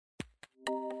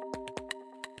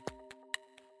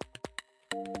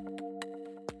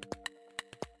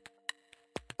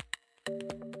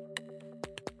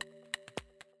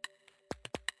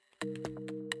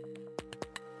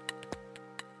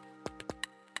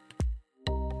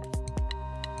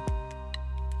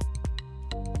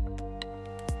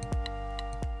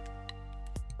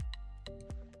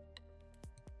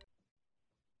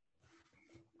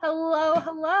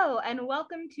Hello, and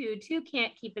welcome to Two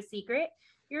Can't Keep a Secret,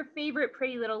 your favorite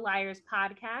Pretty Little Liars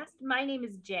podcast. My name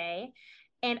is Jay,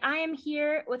 and I am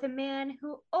here with a man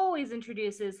who always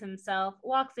introduces himself,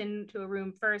 walks into a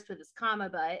room first with his comma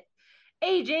butt,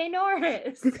 AJ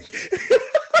Norris.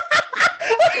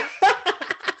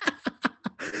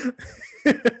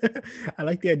 I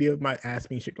like the idea of my ass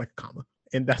being shaped like a comma,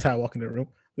 and that's how I walk in the room.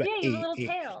 Like, yeah, you have a little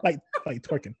tail. Like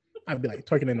twerking. I'd be like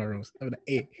twerking in the rooms. I'd be like,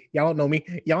 hey, y'all don't know me.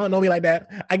 Y'all don't know me like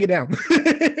that. I get down.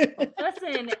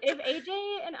 Listen, if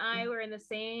AJ and I were in the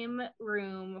same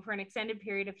room for an extended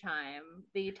period of time,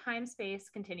 the time-space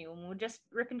continuum would just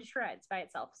rip into shreds by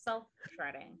itself,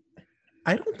 self-shredding.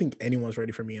 I don't think anyone's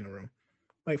ready for me in a room.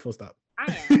 Like, full stop.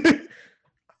 I am.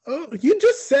 Oh, you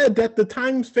just said that the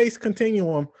time-space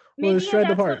continuum was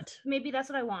shred apart. Maybe that's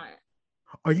what I want.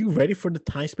 Are you ready for the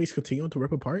time-space continuum to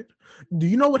rip apart? Do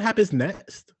you know what happens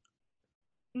next?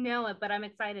 No, but I'm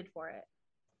excited for it.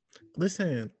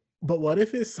 Listen, but what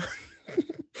if it's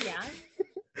yeah?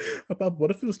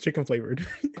 What if it was chicken flavored?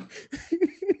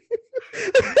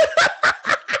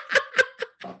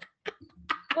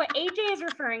 What AJ is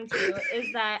referring to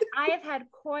is that I have had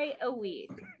quite a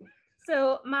week.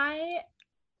 So my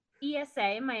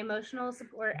ESA, my emotional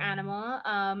support animal,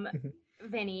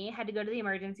 Vinny, had to go to the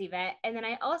emergency vet, and then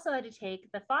I also had to take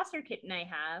the foster kitten I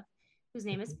have, whose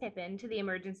name is Pippin, to the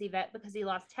emergency vet because he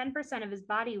lost 10% of his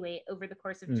body weight over the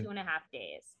course of 2.5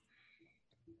 days.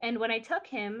 And when I took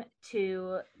him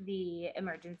to the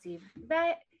emergency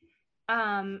vet,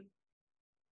 the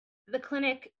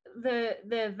clinic,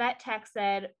 the vet tech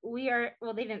said, they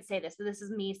didn't say this, but this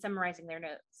is me summarizing their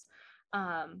notes.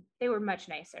 They were much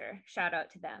nicer. Shout out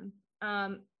to them.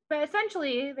 But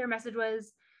essentially their message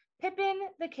was, Pippin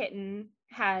the kitten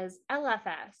has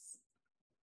LFS,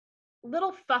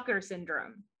 little fucker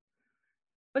syndrome,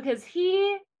 because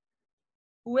he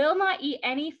will not eat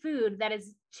any food that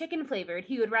is chicken flavored.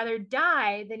 He would rather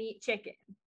die than eat chicken.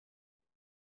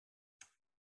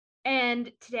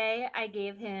 And today I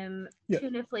gave him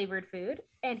tuna flavored food,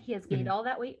 and he has gained all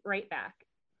that weight right back.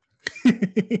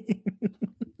 He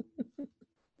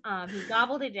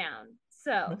gobbled it down.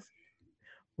 So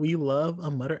we love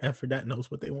a mother effer that knows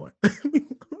what they want.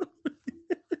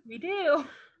 We do.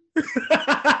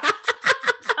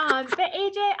 But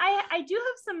AJ, I do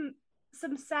have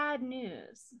some sad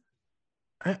news.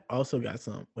 I also got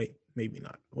some. Wait, maybe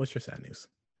not. What's your sad news?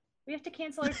 We have to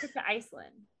cancel our trip to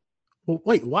Iceland. Well,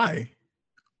 wait, why?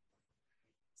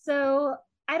 So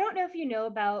I don't know if you know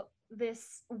about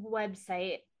this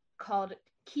website called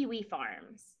Kiwi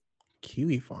Farms.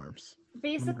 Kiwi Farms.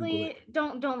 Basically,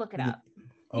 don't look it up.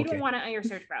 You don't want it on your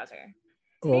search browser.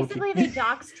 Oh, basically, they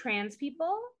dox trans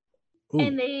people. Ooh.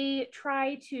 And they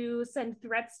try to send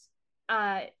threats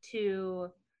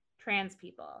to trans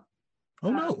people.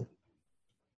 Oh, no.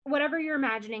 Whatever you're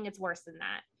imagining, it's worse than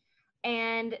that.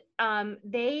 And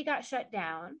they got shut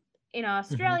down in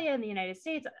Australia and the United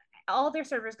States. All their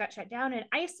servers got shut down, and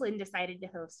Iceland decided to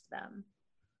host them.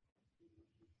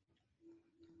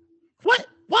 What?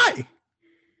 Why?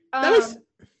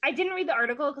 I didn't read the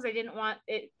article because I didn't want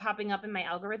it popping up in my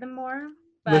algorithm more.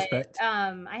 But respect.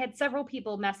 I had several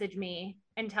people message me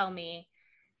and tell me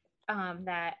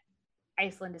that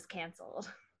Iceland is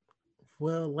canceled.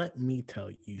 Well, let me tell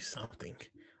you something.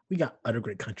 We got other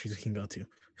great countries we can go to.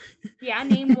 Yeah,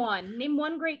 name one. Name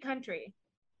one great country.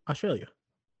 Australia.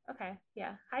 Okay,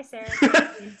 yeah. Hi, Sarah.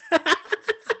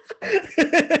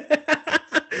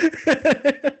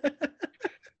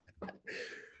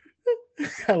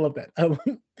 I love that.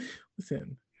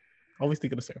 Listen, always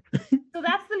thinking of Sarah. So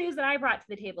that's the news that I brought to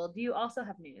the table. Do you also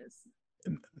have news?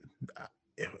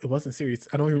 It wasn't serious.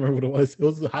 I don't even remember what it was. It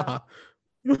was haha.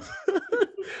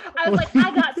 I was like,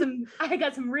 I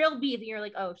got some real beef, and you're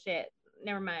like, oh shit,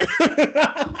 never mind.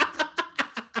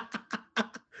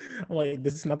 I'm like,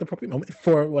 this is not the appropriate moment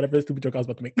for whatever stupid joke I was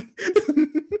about to make.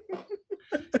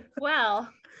 Well,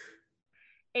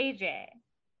 AJ,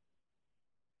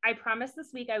 I promise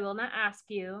this week I will not ask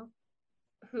you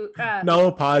who.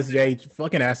 No, pause, Jay.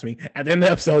 Fucking ask me. At the end of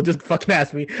the episode, just fucking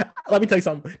ask me. Let me tell you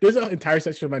something. There's an entire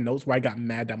section of my notes where I got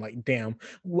mad. I'm like, damn,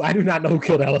 I do not know who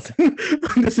killed Allison.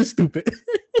 This is stupid.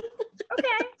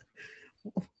 Okay.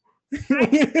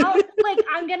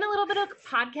 I'm getting a little bit of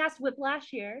podcast whiplash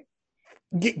here.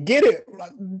 Get it?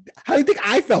 How do you think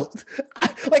I felt?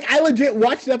 I legit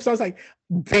watched the episode. I was like,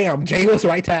 damn, Jay was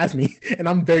right to ask me, and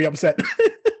I'm very upset.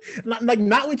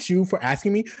 Not with you for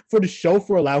asking me, for the show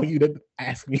for allowing you to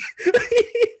ask me.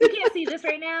 You can't see this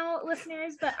right now,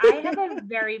 listeners, but I have a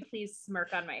very pleased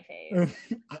smirk on my face.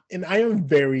 And I am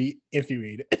very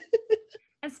infuriated.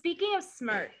 And speaking of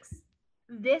smirks,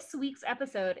 this week's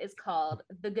episode is called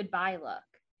The Goodbye Look.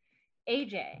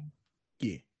 AJ.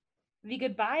 Yeah. The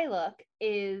Goodbye Look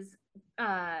is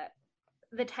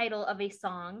the title of a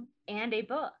song and a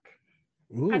book.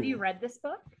 Ooh. Have you read this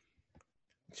book?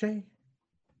 Jay.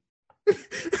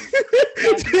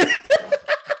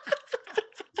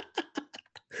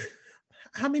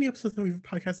 How many episodes have we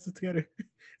podcasted together?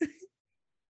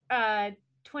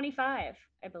 25,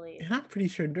 I believe. And I'm pretty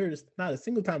sure there's not a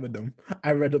single time with them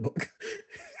I read the book.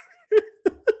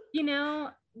 You know,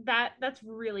 that's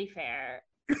really fair.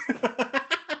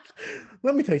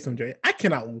 Let me tell you something, Jay. I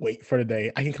cannot wait for the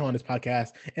day I can come on this podcast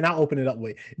and I'll open it up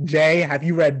with, Jay, have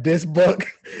you read this book?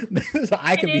 So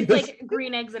I can be like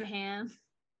Green Eggs and Ham.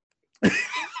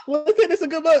 Well, it's a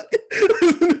good book.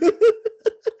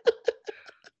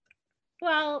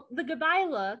 Well, The Goodbye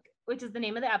Look, which is the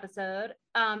name of the episode,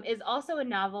 is also a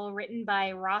novel written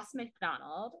by Ross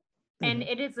MacDonald. And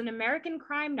it is an American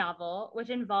crime novel which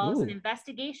involves an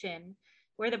investigation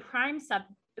where the prime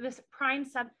suspect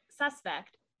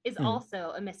is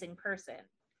also a missing person.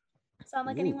 Sound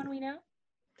like anyone we know?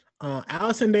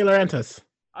 Allison De Laurentiis.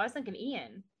 I was thinking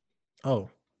Ian. Oh,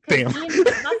 damn. Ian's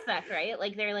the suspect, right?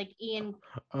 Like they're like Ian.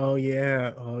 Oh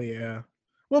yeah.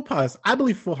 Well, pause. I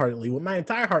believe full-heartedly with my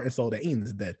entire heart and soul that Ian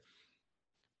is dead.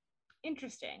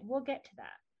 Interesting. We'll get to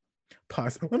that.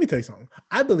 Pause. Let me tell you something.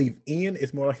 I believe Ian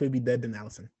is more likely to be dead than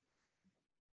Allison.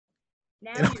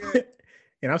 Now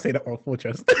and I'll say that on full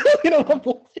chest.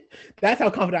 That's how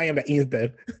confident I am that Ian's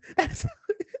dead.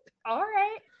 All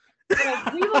right. Well,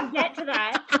 we will get to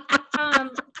that.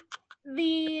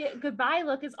 The Goodbye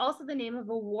Look is also the name of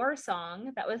a war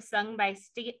song that was sung by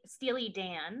Steely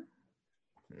Dan.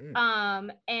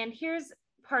 And here's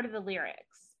part of the lyrics.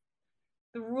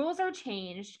 The rules are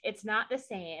changed. It's not the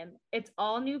same. It's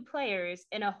all new players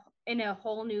in a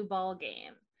whole new ball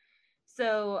game.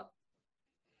 So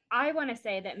I want to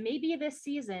say that maybe this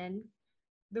season,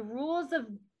 the rules of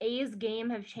A's game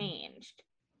have changed.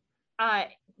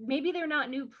 Maybe they're not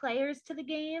new players to the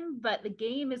game, but the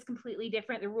game is completely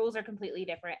different. The rules are completely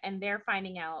different, and they're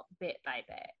finding out bit by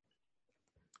bit.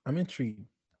 I'm intrigued.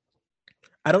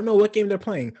 I don't know what game they're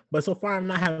playing, but so far I'm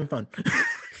not having fun.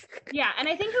 Yeah, and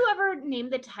I think whoever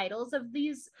named the titles of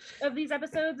these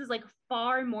episodes is like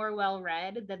far more well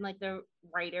read than like the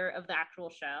writer of the actual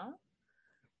show.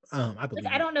 I believe.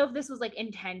 Like, I don't know if this was like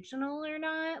intentional or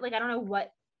not. Like I don't know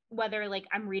whether like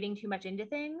I'm reading too much into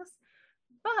things,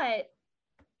 but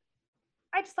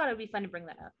I just thought it would be fun to bring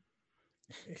that up.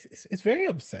 It's very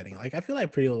upsetting. Like I feel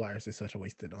like Pretty Little Liars is such a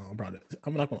wasted product.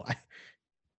 I'm not gonna lie.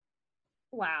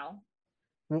 Wow.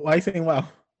 Why are you saying wow?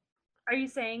 Are you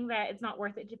saying that it's not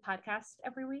worth it to podcast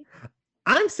every week?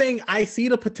 I'm saying I see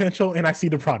the potential and I see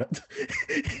the product.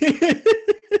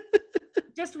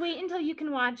 Just wait until you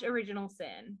can watch Original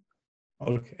Sin.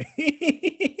 Okay.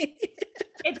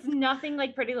 It's nothing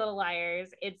like Pretty Little Liars.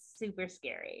 It's super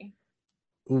scary.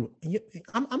 Ooh,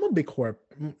 I'm a big horror.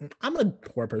 I'm a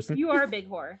horror person. You are a big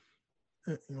whore.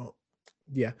 Well,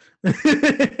 yeah.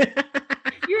 I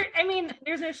mean,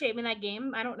 there's no shame in that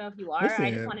game. I don't know if you are. Listen,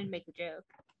 I just wanted to make the joke.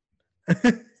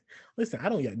 Listen, I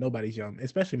don't get nobody's yum,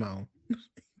 especially my own.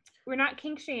 We're not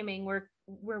kink shaming. We're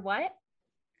what?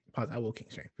 Pause. I will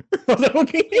kink shame.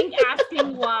 Kink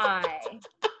asking why.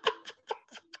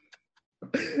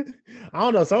 I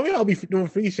don't know. Some of y'all be doing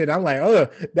free shit. I'm like, oh,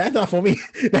 that's not for me.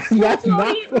 That's not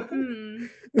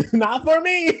for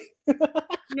me.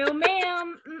 No,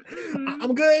 ma'am.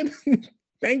 I'm good.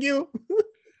 Thank you.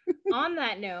 On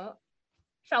that note,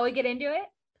 shall we get into it?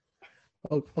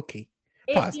 Oh, okay.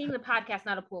 It being the podcast,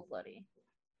 not a pool floaty.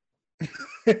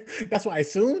 That's what I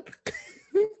assume.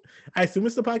 I assume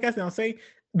it's the podcast, and I'll say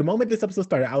the moment this episode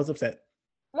started, I was upset.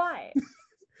 Why?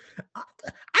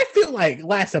 I feel like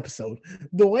last episode,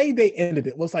 the way they ended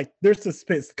it was like there's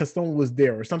suspense because someone was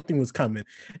there or something was coming.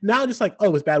 Now just like,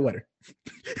 oh, it's bad weather.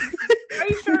 Are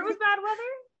you sure it was bad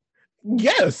weather?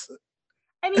 Yes.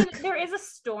 I mean, there is a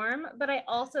storm, but I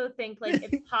also think like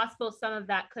it's possible some of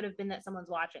that could have been that someone's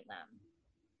watching them.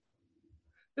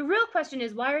 The real question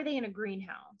is, why are they in a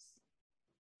greenhouse?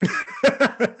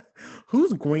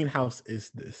 Whose greenhouse is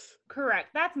this? Correct.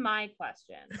 That's my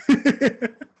question.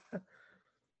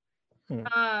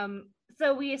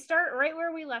 So we start right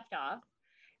where we left off,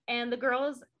 and the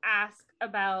girls ask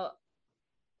about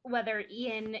whether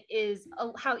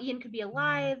how Ian could be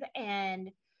alive,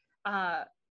 and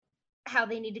how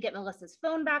they need to get Melissa's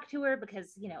phone back to her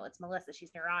because, you know, it's Melissa, she's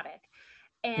neurotic.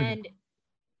 And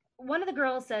one of the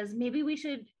girls says, maybe we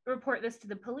should report this to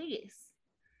the police.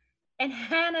 And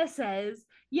Hannah says,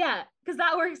 yeah, because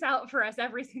that works out for us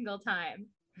every single time.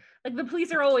 Like, the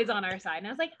police are always on our side. And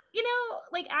I was like, you know,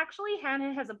 like, actually,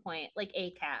 Hannah has a point, like, a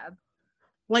cab.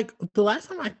 Like the last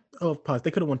time pause. They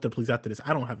could have went to the police after this.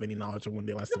 I don't have any knowledge of when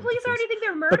they last. The police already think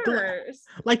they're But murderers.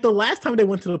 like the last time they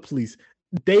went to the police,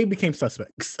 they became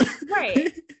suspects.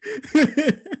 Right.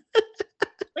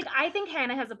 Like I think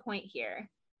Hannah has a point here.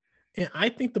 And I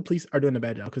think the police are doing a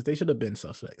bad job because they should have been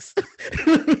suspects.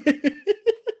 Well,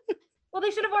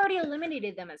 they should have already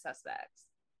eliminated them as suspects.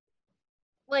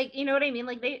 Like, you know what I mean?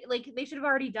 Like they should have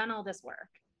already done all this work.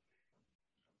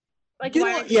 Like, you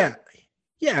know,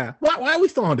 yeah. Why are we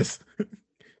still on this?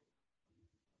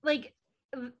 Like,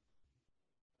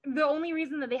 the only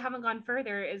reason that they haven't gone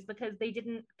further is because they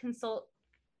didn't consult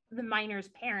the minor's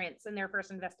parents in their first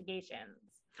investigations.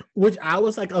 Which I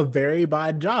was like a very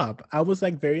bad job. I was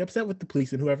like very upset with the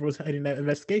police and whoever was heading that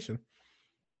investigation.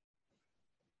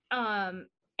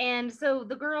 And so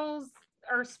the girls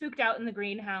are spooked out in the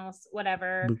greenhouse,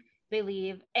 whatever. They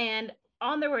leave, and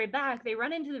on their way back, they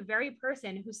run into the very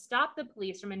person who stopped the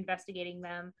police from investigating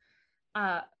them,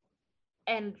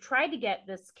 and tried to get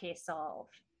this case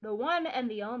solved. The one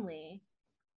and the only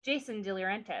Jason De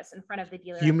Laurentiis in front of the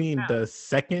dealer. You mean the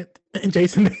second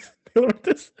Jason De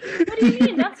Laurentiis? What do you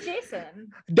mean? That's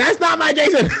Jason. That's not my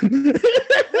Jason.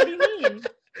 What do you mean?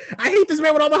 I hate this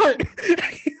man with all my heart.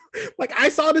 Like I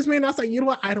saw this man, and I was like, you know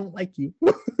what? I don't like you.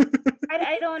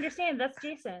 I don't understand. That's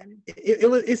Jason.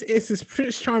 It's his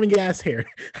Prince Charming ass hair.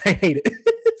 I hate it.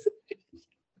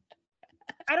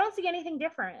 I don't see anything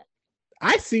different.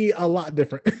 I see a lot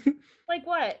different. Like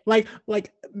what?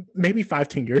 Like maybe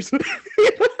 5-10 years.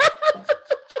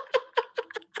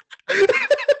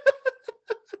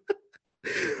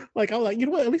 Like I'm like, you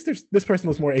know what? At least this person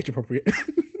was more age appropriate.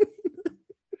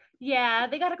 Yeah,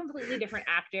 they got a completely different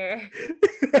actor.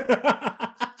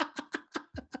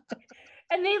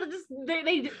 And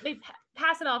they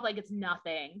pass it off like it's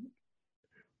nothing.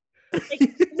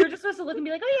 Like, we're just supposed to look and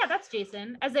be like, oh yeah, that's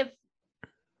Jason, as if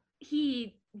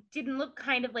he didn't look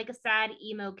kind of like a sad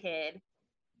emo kid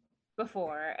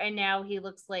before, and now he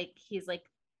looks like he's like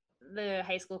the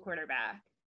high school quarterback.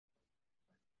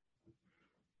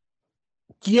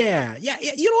 Yeah.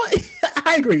 You know what?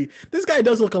 I agree. This guy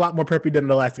does look a lot more preppy than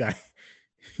the last guy.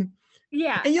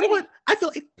 Yeah. And you know what? I feel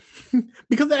like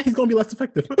because of that, he's going to be less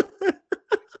effective.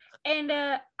 And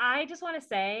I just want to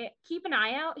say, keep an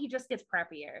eye out. He just gets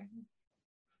preppier.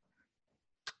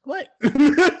 What?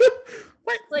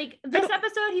 What? Like this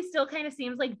episode, he still kind of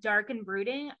seems like dark and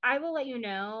brooding. I will let you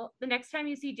know the next time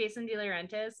you see Jason De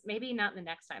Laurentiis, maybe not the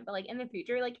next time, but like in the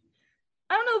future, like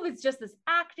I don't know if it's just this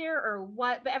actor or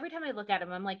what, but every time I look at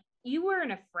him, I'm like, you were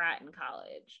in a frat in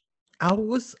college.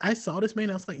 I saw this man.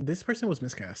 I was like, this person was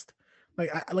miscast.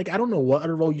 I don't know what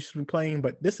other role you should be playing,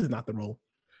 but this is not the role.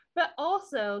 But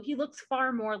also, he looks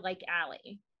far more like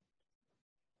Allie.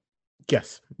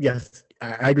 Yes,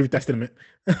 I agree with that statement.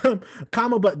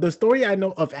 But the story I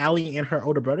know of Allie and her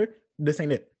older brother, this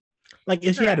ain't it. Like,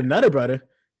 if she had another brother,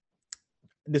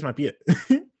 this might be it.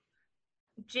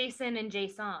 Jason and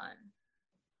Jason.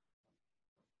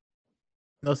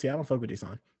 No, see, I don't fuck with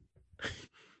Jason.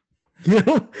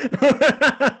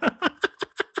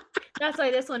 That's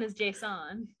why this one is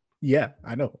Jason. Yeah,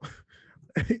 I know.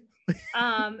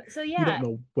 So yeah. You don't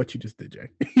know what you just did, Jay.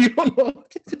 You don't know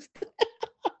what you just did.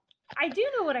 I do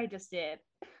know what I just did.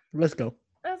 Let's go.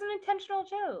 That was an intentional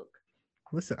joke.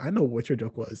 Listen, I know what your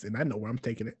joke was, and I know where I'm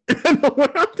taking it. I know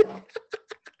where I'm taking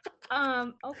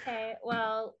it. Okay.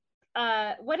 Well,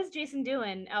 what is Jason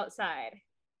doing outside?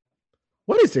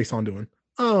 What is Jason doing?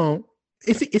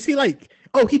 Is he like,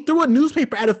 oh, he threw a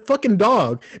newspaper at a fucking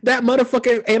dog. That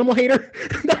motherfucking animal hater.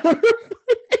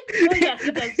 Oh yes,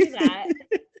 he does do that.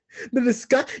 The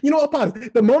disgust. You know what, pause.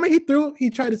 The moment he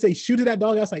tried to say shoot at that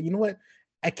dog, I was like, you know what?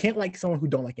 I can't like someone who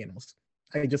don't like animals.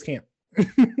 I just can't.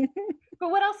 But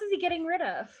what else is he getting rid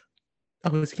of?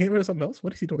 Oh, is he getting rid of something else?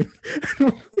 What is he doing?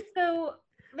 So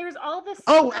there's all this.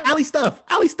 Oh, Allie stuff.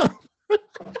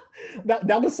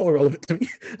 That was so irrelevant to me.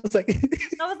 I was like,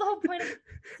 that was the whole point of the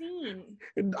scene.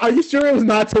 Are you sure it was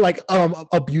not to like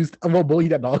bully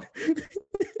that dog?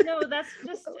 No, that's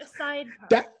just a side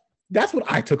part. That's what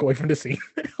I took away from the scene.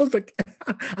 I was like,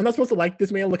 I'm not supposed to like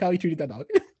this man. Look how he treated that dog.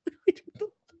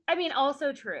 I mean,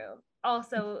 also true.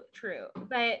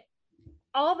 But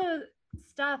all the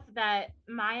stuff that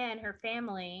Maya and her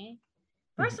family,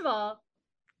 first of all,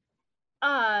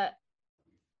 I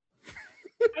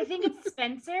think it's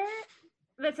Spencer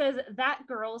that says that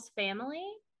girl's family,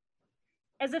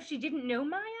 as if she didn't know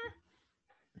Maya.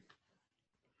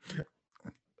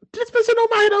 Did Spencer know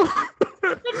Maya though?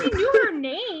 But she knew her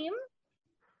name.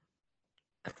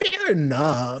 Fair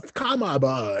enough. Come on,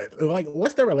 bud. Like,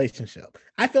 what's their relationship?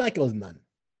 I feel like it was none.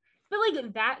 But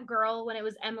like that girl, when it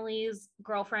was Emily's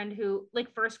girlfriend who,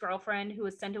 like first girlfriend who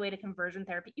was sent away to conversion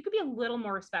therapy, you could be a little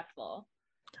more respectful.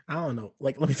 I don't know.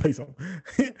 Like, let me tell you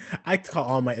something. I call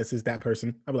all my exes that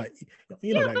person. I'm like,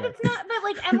 you know Yeah, that but guy. it's not. But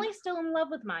like Emily's still in love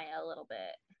with Maya a little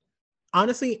bit.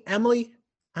 Honestly, Emily,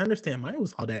 I understand. Mine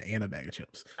was all that and a bag of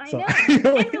chips. I So, know.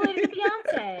 like, And related to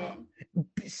Beyonce.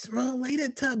 it's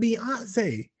related to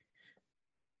Beyonce.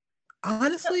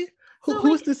 Honestly, So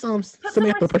who's like, this put some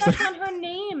Samantha person? respect on her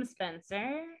name,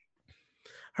 Spencer.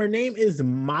 Her name is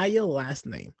Maya, last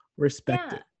name.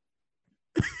 Respect Yeah.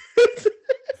 it.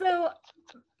 So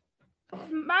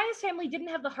Maya's family didn't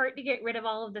have the heart to get rid of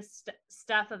all of the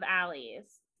stuff of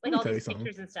Allie's, like Let me all tell you these something.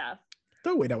 pictures and stuff.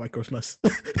 Throw away that white girl's nuts.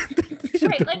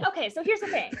 Right, like, okay, so here's the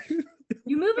thing.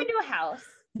 You move into a house,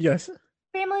 Yes.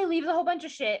 family leaves a whole bunch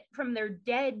of shit from their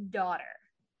dead daughter.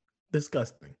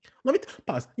 Disgusting. Let me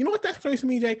pause. You know what that screams to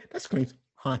me, Jay? That screams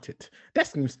haunted. That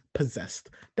screams possessed.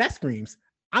 That screams,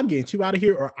 I'm getting you out of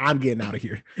here or I'm getting out of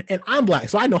here. And I'm Black,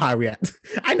 so I know how I react.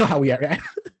 I know how we react.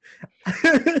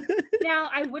 Now,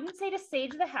 I wouldn't say to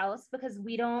sage the house because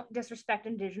we don't disrespect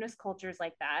indigenous cultures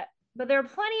like that. But there are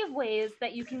plenty of ways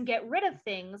that you can get rid of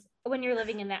things when you're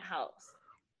living in that house.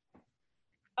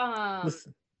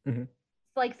 Listen. Mm-hmm.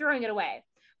 Like throwing it away.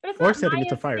 But it's Or not setting it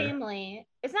to Maya's fire. family.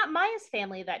 It's not Maya's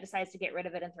family that decides to get rid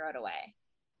of it and throw it away.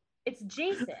 It's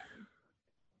Jason.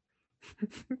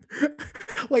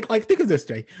 like think of this,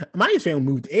 Jay. Maya's family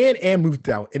moved in and moved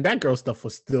out, and that girl's stuff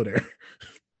was still there.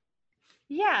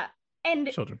 Yeah.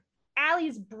 And Children.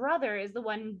 Allie's brother is the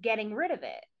one getting rid of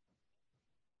it.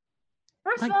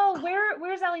 First Like, of all,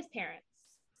 where's Allie's parents?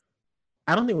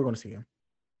 I don't think we're going to see him.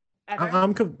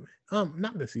 Ever?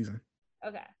 Not this season.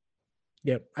 Okay.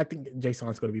 Yep, I think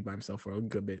Jason's going to be by himself for a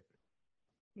good bit.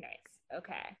 Nice.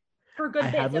 Okay. For a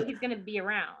good bit, so he's going to be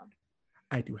around.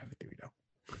 I do have a theory though.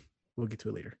 We'll get to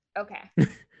it later. Okay.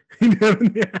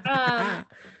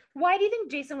 Why do you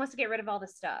think Jason wants to get rid of all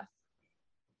this stuff?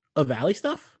 Of Allie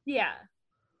stuff? Yeah.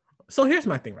 So here's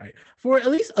my thing, right? For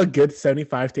at least a good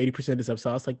 75 to 80% of this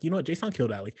episode, I was like, you know what? Jason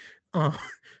killed Allie.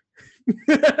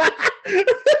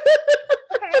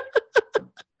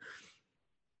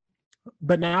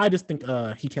 But now I just think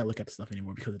he can't look at the stuff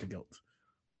anymore because of the guilt.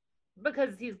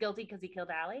 Because he's guilty because he killed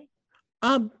Allie?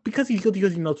 Because he's guilty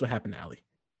because he knows what happened to Allie.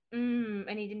 And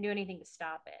he didn't do anything to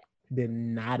stop it.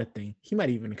 Then not a thing. He might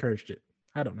even encouraged it.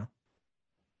 I don't know.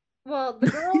 Well, the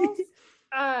girls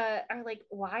are like,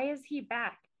 why is he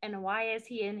back? And why is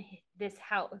he in this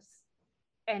house?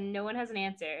 And no one has an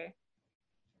answer.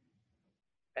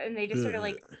 And they just sort of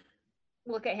like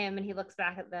look at him and he looks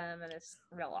back at them and it's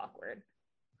real awkward.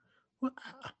 Well,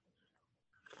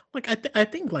 like I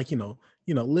think like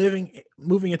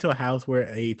moving into a house where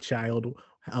a child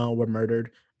were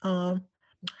murdered,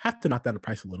 have to knock down the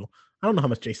price a little. I don't know how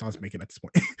much Jason's making at this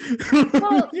point.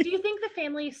 Well, do you think the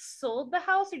family sold the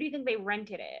house or do you think they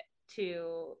rented it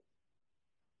to,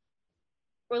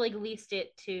 or like leased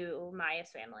it to Maya's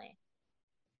family?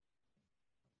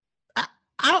 I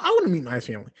want to meet Maya's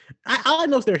family. All I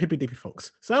know is they're hippy dippy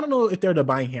folks, so I don't know if they're the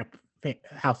buying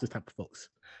houses type of folks.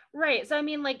 Right. So I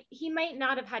mean, like he might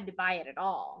not have had to buy it at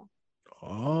all.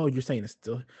 Oh, you're saying it's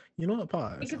still, you know what?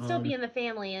 Pause. It could still be in the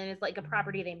family and it's like a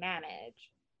property they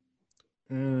manage.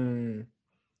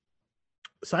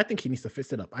 So I think he needs to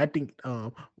fix it up. I think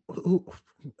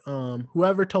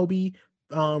whoever Toby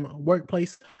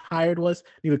workplace hired was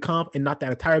need to come and knock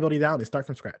that entire building down and start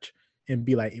from scratch and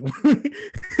be like I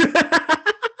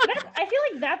feel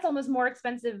like that's almost more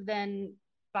expensive than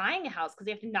buying a house because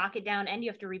you have to knock it down and you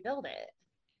have to rebuild it.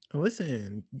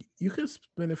 Listen, you could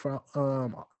spend it for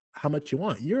how much you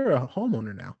want. You're a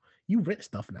homeowner now. You rent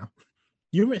stuff now.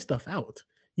 You rent stuff out.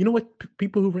 You know what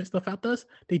people who rent stuff out does?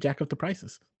 They jack up the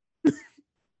prices.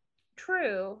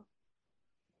 True.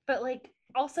 But like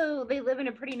also they live in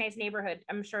a pretty nice neighborhood.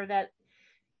 I'm sure that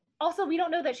also we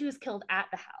don't know that she was killed at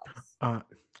the house.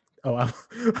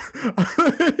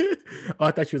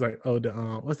 I thought she was like,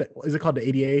 what's that? Is it called the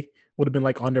ADA? Would have been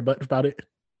like on their butt about it.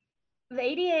 The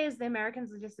ADA is the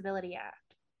Americans with Disability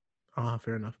Act.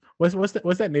 Fair enough. What's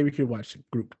that neighborhood watch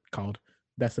group called?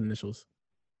 That's the initials.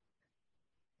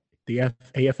 The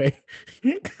AFA.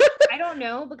 I don't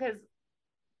know because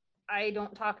I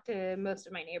don't talk to most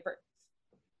of my neighbors.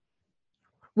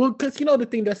 Well, because the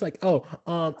thing that's like,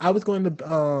 I was going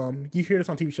to you hear this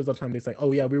on TV shows all the time. They say,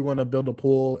 oh yeah, we want to build a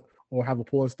pool or have a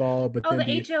pool installed, but then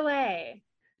the HOA.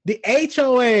 The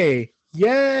HOA,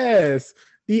 yes,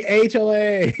 the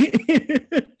HOA.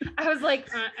 I was like,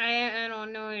 I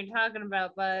don't know what you're talking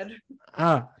about, bud.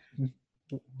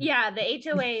 Yeah, the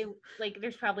HOA, like,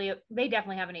 they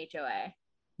definitely have an HOA.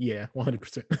 Yeah,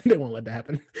 100%. They won't let that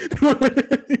happen.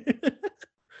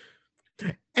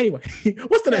 Anyway,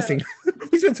 what's the next scene?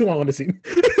 We spent too long on the scene.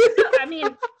 I mean,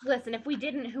 listen, if we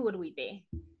didn't, who would we be?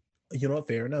 You know what?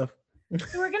 Fair enough.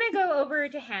 So we're gonna go over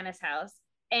to Hannah's house,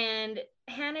 and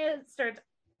Hannah starts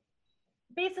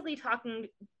basically talking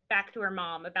back to her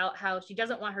mom about how she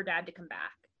doesn't want her dad to come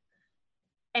back.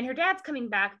 And her dad's coming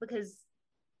back because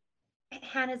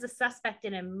Hannah's a suspect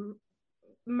in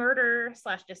a murder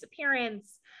 /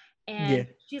 disappearance. And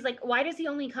she's like, why does he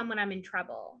only come when I'm in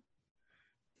trouble?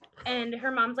 And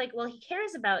her mom's like, well, he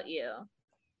cares about you.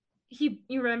 You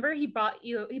remember he brought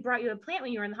you a plant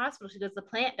when you were in the hospital. She goes, the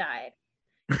plant died.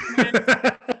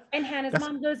 And Hannah's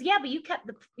mom goes, yeah, but you kept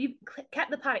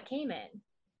the pot it came in.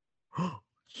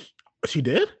 She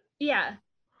did? Yeah.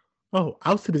 Oh,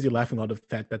 I was too busy laughing on the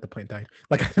fact that the plant died.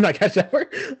 Like, I did not catch that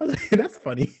part. I was like, that's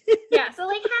funny. Yeah, so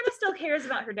like Hannah still cares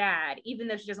about her dad, even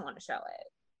though she doesn't want to show it.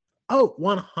 Oh,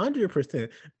 100%.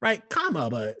 Right, comma,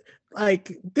 but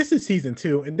like this is season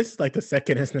 2, and this is like the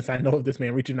second instance I know of this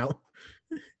man reaching out.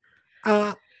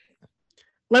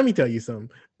 Let me tell you something.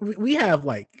 We have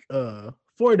like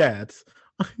 4 dads.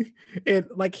 And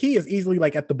like he is easily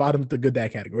like at the bottom of the good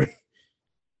dad category.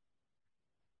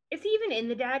 Is he even in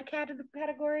the dad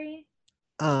category?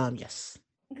 Yes.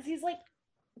 Because he's like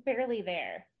barely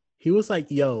there. He was like,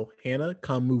 yo, Hannah,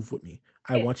 come move with me.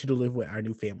 I want you to live with our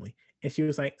new family. And she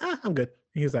was like, I'm good.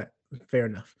 And he was like, fair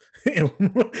enough. Funny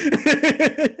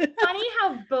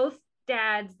how both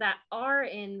dads that are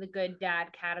in the good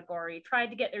dad category tried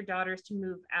to get their daughters to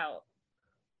move out.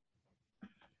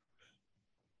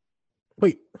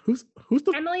 Wait, who's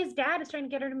the Emily's dad is trying to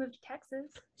get her to move to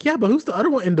Texas. Yeah, but who's the other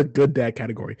one in the good dad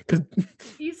category? Because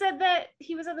you said that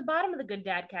he was at the bottom of the good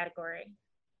dad category.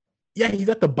 Yeah, he's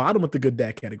at the bottom of the good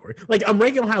dad category. Like, I'm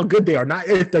ranking on how good they are, not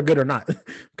if they're good or not.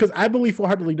 Because I believe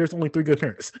full-heartedly there's only 3 good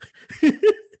parents.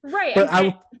 Right. But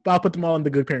I'll put them all in the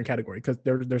good parent category because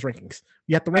there's rankings.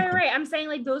 You have to rank them. Right. I'm saying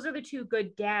like those are the 2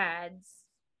 good dads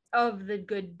of the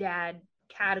good dad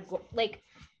category. Like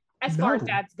as far as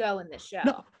dads go in this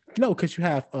show. No, because you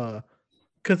have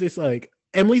because it's like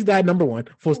Emily's dad number 1,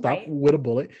 full stop, with a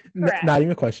bullet, not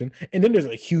even a question. And then there's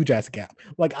a huge ass gap.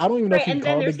 Like I don't even know if you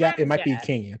call it a gap. It might be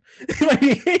Kenyan.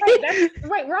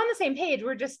 Right, we're on the same page.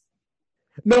 We're just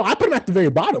I put him at the very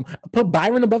bottom. Put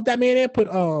Byron above that man and put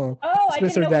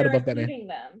Spencer's dad above that man.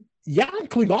 Them. Yeah, I'm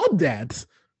including all dads.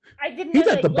 I didn't He's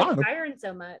know at the bottom. Byron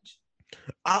so much.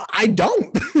 I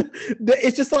don't.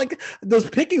 It's just like those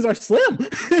pickings are slim.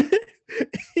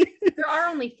 There are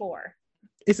only 4.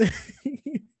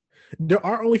 There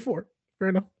are only 4. Fair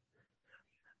enough.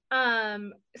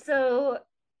 So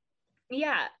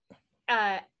yeah.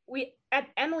 We at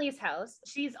Emily's house,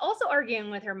 she's also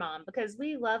arguing with her mom because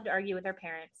we love to argue with our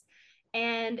parents.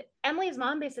 And Emily's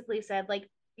mom basically said, like,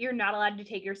 you're not allowed to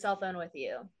take your cell phone with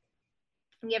you.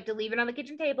 You have to leave it on the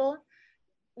kitchen table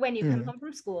when you come home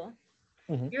from school.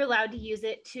 You're allowed to use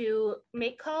it to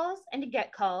make calls and to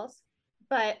get calls,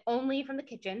 but only from the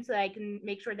kitchen so that I can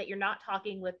make sure that you're not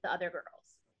talking with the other girls.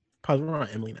 Pause, we're on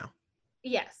Emily now.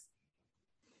 Yes.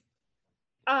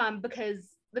 Because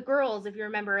the girls, if you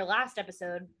remember last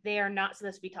episode, they are not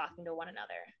supposed to be talking to one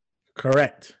another.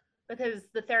 Correct. Because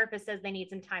the therapist says they need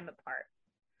some time apart.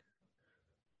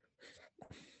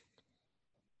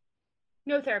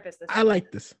 No therapist this episode. I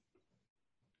like this.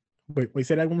 Wait,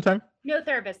 say that one more time? No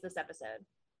therapist this episode.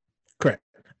 Correct.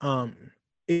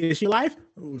 Is she alive?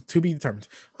 To be determined.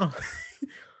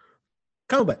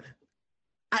 Come back.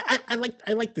 I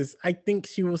like this. I think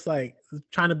she was like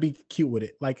trying to be cute with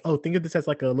it. Like, oh, think of this as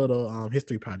like a little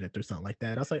history project or something like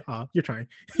that. I was like, oh, you're trying.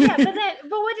 Yeah, but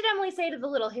what did Emily say to the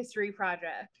little history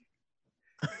project?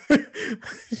 We're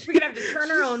gonna have to churn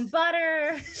our own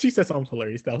butter. She said something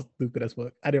hilarious. That was stupid as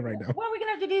fuck. I didn't write down. What are we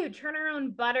gonna have to do? Churn our own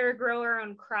butter, grow our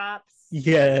own crops.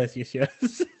 Yes. And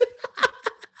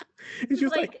she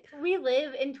was like, we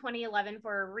live in 2011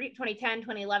 2010,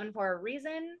 2011 for a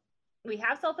reason. We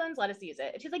have cell phones, let us use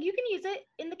it. She's like, you can use it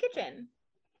in the kitchen.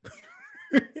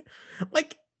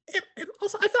 Like, it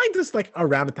also, I feel like this like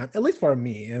around the time, at least for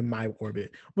me in my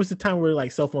orbit, was the time where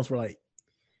like cell phones were like,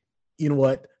 you know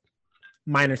what,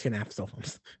 minors can have cell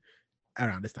phones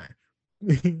around this time.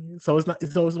 So it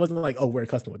wasn't like, oh, we're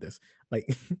accustomed with this.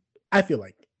 Like, I feel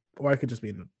like, or I could just be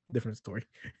in a different story.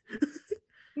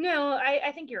 No,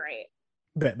 I think you're right.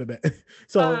 Bet.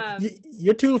 So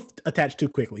you're too attached too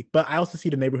quickly, but I also see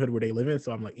the neighborhood where they live in,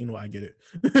 so I'm like, you know, I get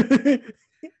it.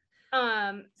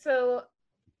 So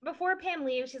before Pam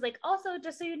leaves, she's like, also,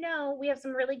 just so you know, we have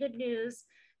some really good news.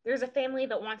 There's a family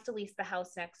that wants to lease the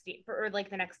house next year, or like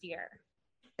the next year.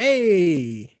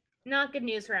 Hey. Not good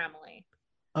news for Emily.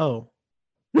 Oh.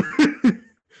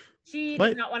 She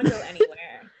does not want to go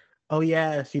anywhere. Oh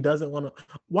yeah, she doesn't want to.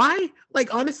 Why?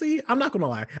 Like honestly, I'm not gonna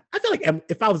lie. I feel like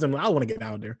if I was Emily, I want to get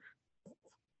out of there.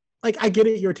 Like I get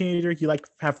it, you're a teenager, you like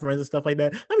have friends and stuff like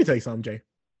that. Let me tell you something, Jay.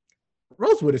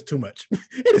 Rosewood is too much.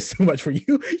 It is too much for you.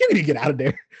 You need to get out of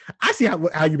there. I see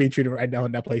how you're being treated right now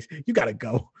in that place. You gotta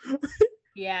go.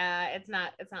 Yeah, it's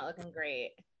not looking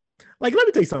great. Like, let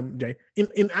me tell you something, Jay.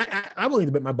 I'm willing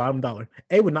to bet my bottom dollar.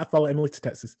 A would not follow Emily to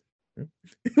Texas. I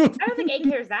don't think A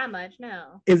cares that much.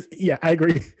 No. Yeah, I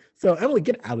agree. So Emily,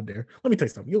 get out of there. Let me tell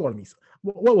you something. You're going to meet.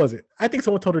 What was it? I think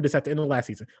someone told her this at the end of the last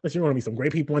season. Listen, you're going to meet some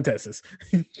great people in Texas.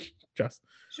 Just.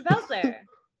 Chappelle's there.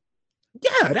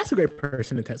 Yeah, that's a great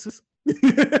person in Texas.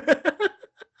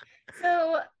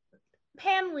 So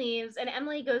Pam leaves and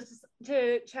Emily goes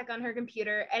to check on her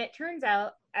computer, and it turns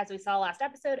out, as we saw last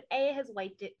episode, A has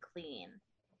wiped it clean.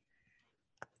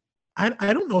 I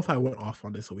don't know if I went off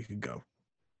on this a week ago,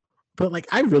 but like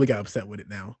I really got upset with it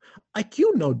now. Like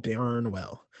you know darn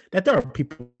well that there are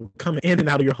people coming in and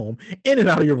out of your home, in and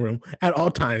out of your room at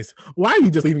all times. Why are you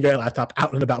just leaving your laptop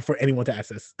out and about for anyone to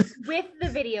access? With the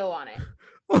video on it.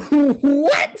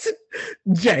 What?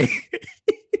 Jay.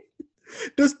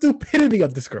 The stupidity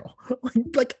of this girl.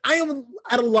 Like I am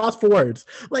at a loss for words.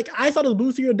 Like I saw the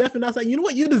blue to your death and I was like, you know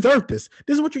what? You deserve this.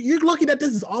 This is what you're lucky that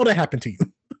this is all that happened to you.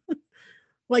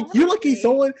 Like you're lucky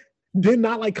someone did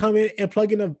not like come in and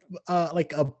plug in a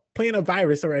playing a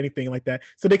virus or anything like that,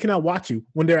 so they cannot watch you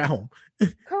when they're at home.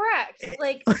 Correct.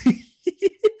 Like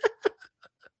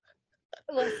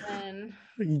listen.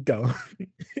 You go.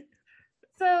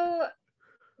 So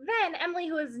then Emily,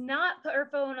 who has not put her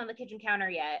phone on the kitchen counter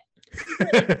yet,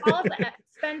 calls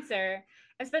Spencer,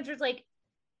 and Spencer's like,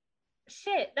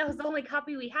 shit, that was the only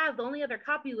copy we have. The only other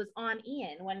copy was on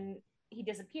Ian when he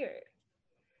disappeared.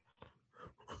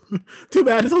 Too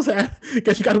bad. It's so sad.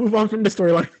 Guess you got to move on from the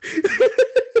storyline.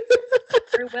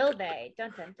 Or will they?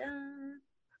 Dun dun dun.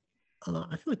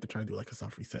 I feel like they're trying to do like a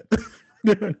soft reset.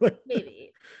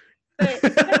 Maybe. But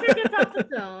Spencer gets off the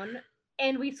phone,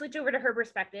 and we switch over to her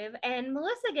perspective, and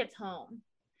Melissa gets home.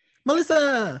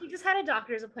 Melissa! She just had a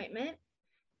doctor's appointment,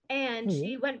 and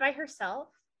she went by herself,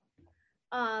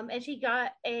 and she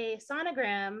got a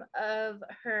sonogram of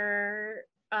her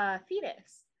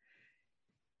fetus.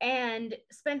 And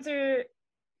Spencer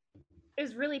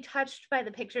is really touched by the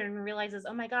picture and realizes,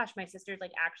 oh my gosh, my sister's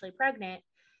like actually pregnant.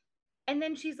 And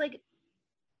then she's like,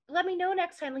 let me know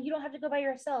next time. Like, you don't have to go by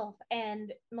yourself.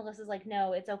 And Melissa's like,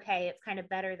 no, it's okay. It's kind of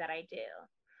better that I do.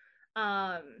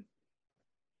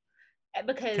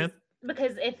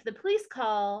 Because if the police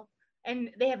call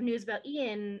and they have news about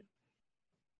Ian,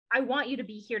 I want someone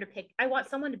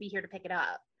to be here to pick it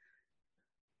up.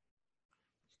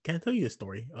 Can I tell you a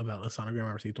story about a sonogram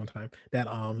I received one time that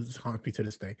haunts me to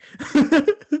this day?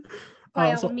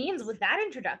 By all means, with that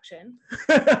introduction.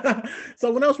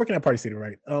 So when I was working at Party City,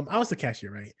 right? I was the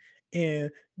cashier, right? And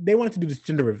they wanted to do this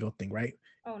gender reveal thing, right?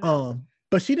 Oh, no.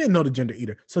 But she didn't know the gender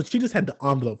either. So she just had the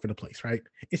envelope for the place, right?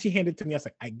 And she handed it to me. I was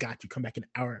like, I got you. Come back in an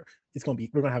hour.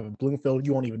 We're gonna have a balloon filled.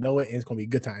 You won't even know it, and it's gonna be a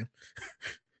good time.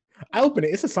 I open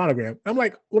it. It's a sonogram. I'm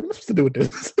like, what am I supposed to do with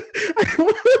this?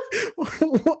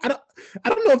 I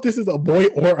don't know if this is a boy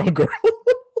or a girl.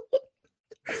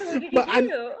 But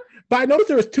I noticed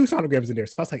there was 2 sonograms in there.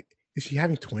 So I was like, is she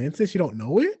having twins and she don't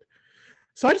know it?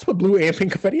 So I just put blue and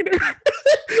pink confetti in there.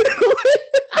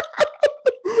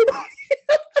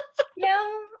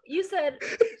 You said,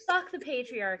 fuck the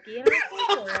patriarchy, and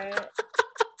I was for it.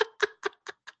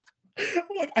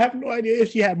 I'm like, I have no idea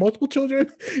if she had multiple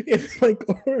children,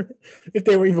 or if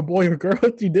they were even boy or girl.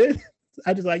 If she did,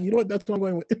 I just like, you know what? That's what I'm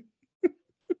going with.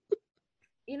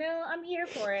 I'm here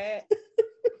for it.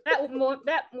 That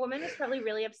woman is probably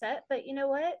really upset, but you know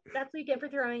what? That's what you get for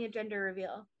throwing a gender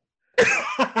reveal.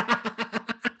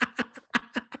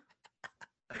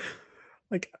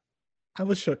 Like, I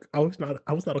was shook. I was not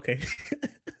okay.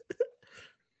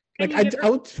 Like you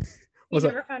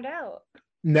never found out.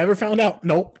 Never found out.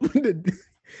 Nope.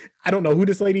 I don't know who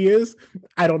this lady is.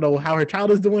 I don't know how her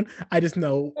child is doing. I just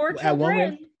know at one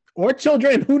moment, or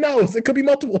children. Who knows? It could be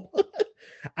multiple.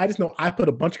 I just know I put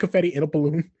a bunch of confetti in a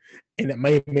balloon, and that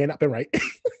may not been right.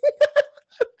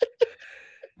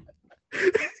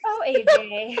 Oh,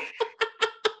 AJ.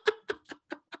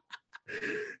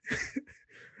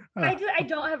 I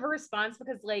don't have a response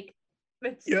because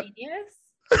it's genius.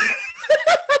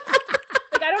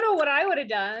 I don't know what I would have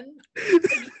done.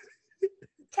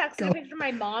 Texted a picture of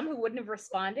my mom who wouldn't have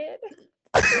responded.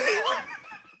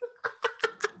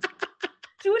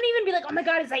 She wouldn't even be like, oh my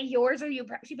God, is that yours or you?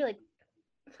 She'd be like,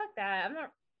 fuck that. I'm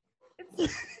not.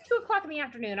 It's 2:00 in the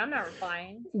afternoon. I'm not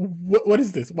replying. What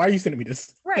is this? Why are you sending me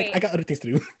this? Right. I got other things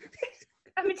to do.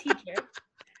 I'm a teacher.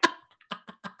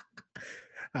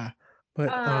 But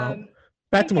But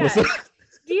back to yeah. Melissa.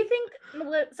 Do you think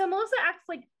Melissa acts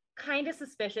like kind of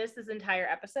suspicious this entire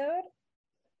episode?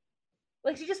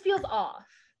 Like she just feels off.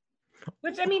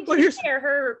 Which I mean, to be fair,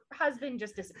 her husband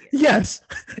just disappeared. Yes,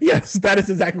 that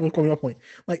is exactly what's my point.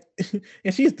 Like,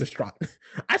 and she is distraught.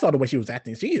 I saw the way she was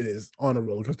acting. She is on a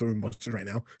roller coaster of emotions right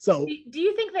now. So, do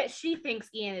you think that she thinks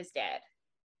Ian is dead?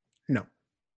 No.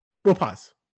 We'll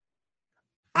pause.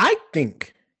 I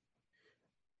think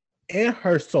in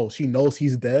her soul, she knows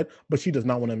he's dead, but she does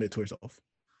not want to admit to herself.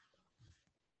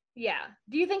 Yeah.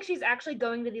 Do you think she's actually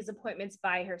going to these appointments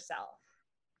by herself?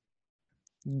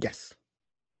 Yes.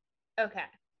 Okay.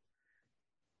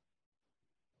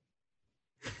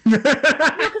 Because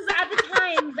at the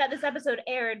time that this episode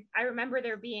aired, I remember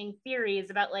there being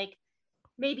theories about like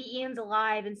maybe Ian's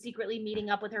alive and secretly meeting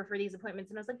up with her for these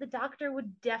appointments. And I was like, the doctor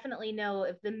would definitely know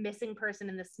if the missing person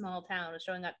in this small town was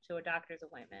showing up to a doctor's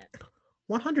appointment.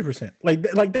 100%. Like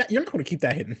that, you're not going to keep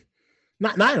that hidden.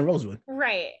 Not in Rosewood.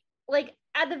 Right. Like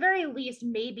at the very least,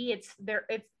 maybe it's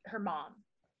her mom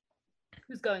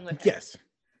who's going with her. Yes.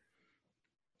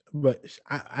 But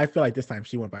I feel like this time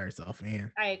she went by herself,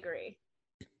 man. I agree.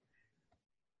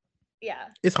 Yeah.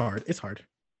 It's hard. So,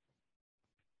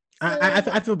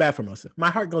 I feel bad for Melissa. My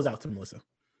heart goes out to Melissa.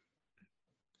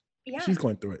 Yeah. She's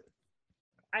going through it.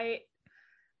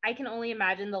 I can only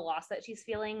imagine the loss that she's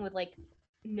feeling with like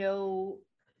no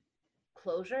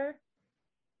closure.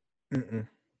 Mm-mm.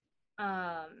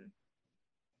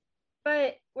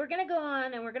 But we're gonna go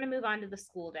on and we're gonna move on to the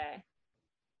school day.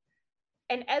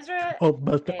 And Ezra. Oh,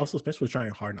 but also Spencer was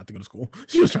trying hard not to go to school.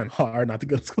 She was trying hard not to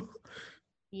go to school.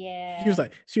 Yeah.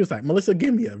 She was like, Melissa,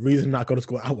 give me a reason not to go to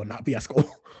school. I will not be at school.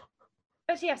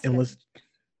 But she has to. And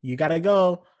you gotta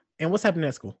go. And what's happening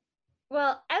at school?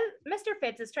 Well, as Mr.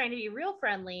 Fitz is trying to be real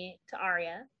friendly to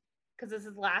Arya because this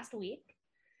is last week,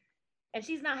 and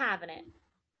she's not having it.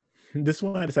 This is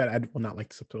why I decided I will not like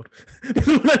this episode.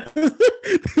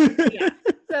 Yeah.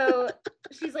 So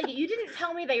she's like, you didn't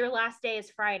tell me that your last day is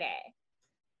Friday.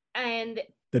 And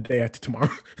the day after tomorrow.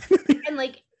 And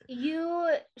like,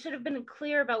 you should have been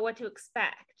clear about what to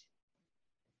expect.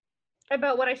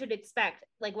 About what I should expect,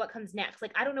 like what comes next.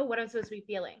 Like, I don't know what I'm supposed to be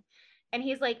feeling. And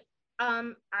he's like,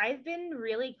 I've been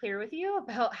really clear with you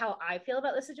about how I feel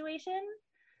about the situation.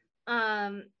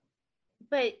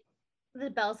 But the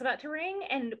bell's about to ring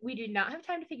and we do not have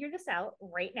time to figure this out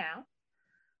right now.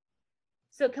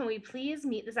 So can we please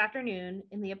meet this afternoon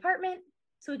in the apartment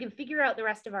so we can figure out the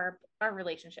rest of our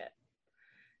relationship?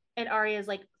 And Arya is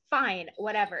like, fine,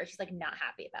 whatever. She's like not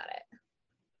happy about it.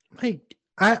 Like,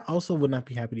 I also would not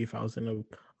be happy if I was in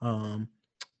a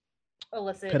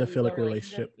illicit pedophilic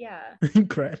relationship. Yeah.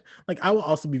 Correct. Like, I will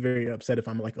also be very upset if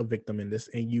I'm like a victim in this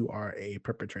and you are a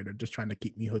perpetrator just trying to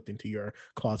keep me hooked into your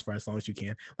claws for as long as you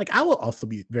can. Like, I will also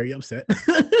be very upset.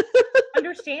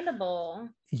 Understandable.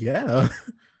 Yeah.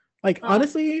 Like,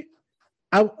 honestly,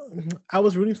 I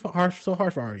was rooting so hard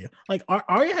for Arya. Like,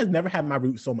 Arya has never had my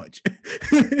root so much.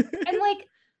 And like,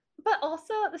 but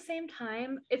also at the same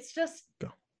time, it's just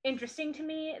interesting to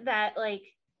me that like,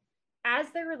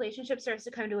 as their relationship starts to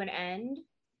come to an end,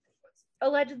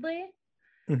 allegedly,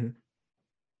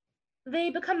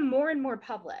 they become more and more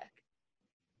public.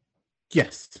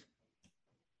 Yes.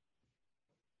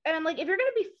 And I'm like, if you're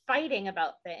going to be fighting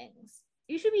about things,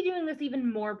 you should be doing this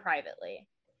even more privately.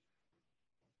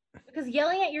 Because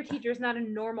yelling at your teacher is not a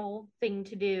normal thing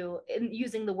to do in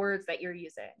using the words that you're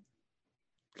using.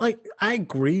 Like, I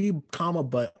agree,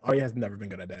 but Arya has never been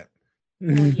good at that.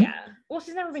 Well, yeah. Well,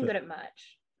 she's never been good at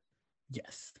much.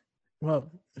 Yes.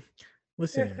 Well,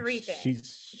 listen. There are 3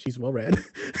 things. She's well read.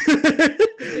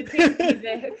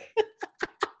 Music.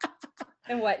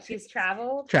 And what? She's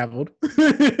traveled.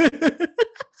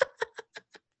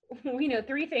 We know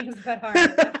 3 things about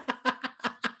Arya.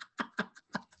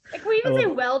 Like, we even say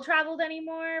well-traveled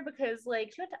anymore because,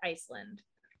 like, she went to Iceland.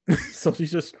 So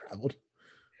she's just traveled.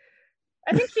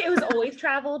 I think it was always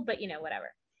traveled, but, you know,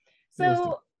 whatever.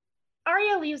 So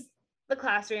Arya leaves the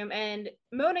classroom and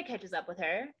Mona catches up with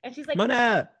her. And she's like,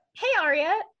 Mona! Hey,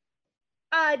 Arya,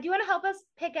 do you want to help us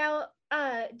pick out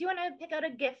a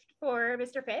gift for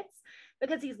Mr. Fitz?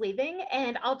 Because he's leaving,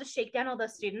 and I'll just shake down all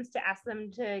those students to ask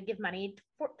them to give money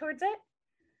towards it.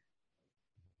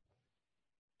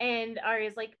 And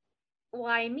Arya's like,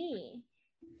 why me?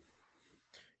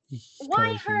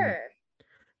 Why her?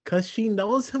 Because she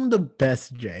knows him the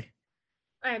best, Jay.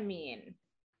 I mean,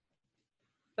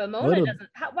 but Mona doesn't.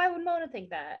 Why would Mona think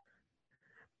that?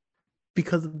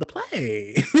 Because of the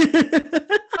play.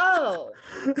 Oh,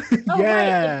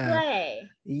 yeah. Right,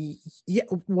 the play. Yeah.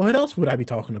 What else would I be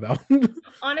talking about?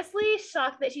 Honestly,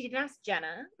 shocked that she didn't ask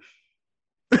Jenna.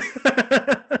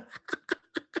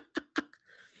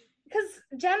 Because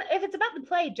Jenna, if it's about the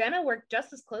play, Jenna worked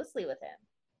just as closely with him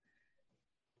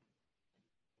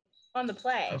on the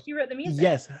play. She wrote the music.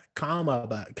 Yes, comma,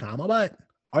 but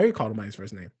Arya called him by his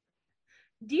first name.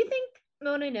 Do you think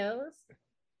Mona knows?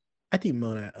 I think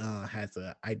Mona has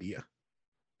an idea.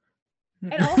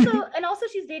 And also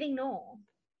she's dating Noel.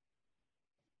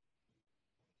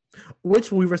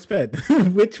 Which we respect.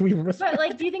 But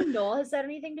like, do you think Noel has said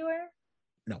anything to her?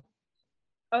 No.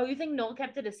 Oh, you think Noel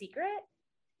kept it a secret?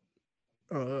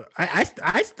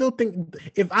 I still think,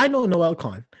 if I know Noel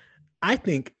Khan, I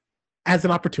think as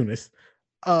an opportunist,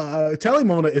 telling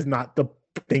Mona is not the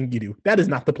thing you do. That is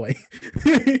not the play.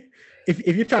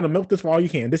 if you're trying to milk this for all you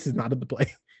can, this is not the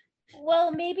play.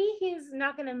 Well, maybe he's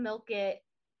not going to milk it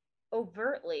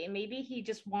overtly. Maybe he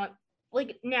just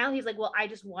now he's like, well, I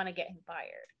just want to get him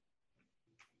fired.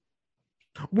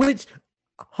 Which,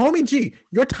 homie G,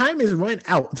 your time is run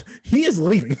out. He is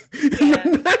leaving. Yeah.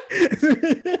 But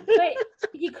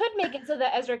he could make it so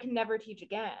that Ezra can never teach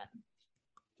again.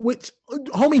 Which,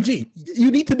 homie G,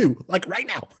 you need to do, like, right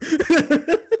now.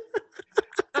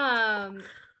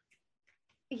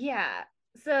 Yeah.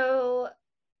 So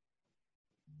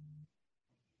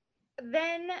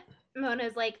then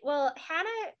Mona's like, well,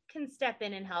 Hannah can step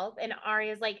in and help. And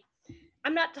Arya's like,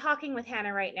 I'm not talking with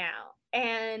Hannah right now.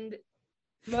 And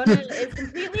Mona is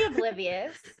completely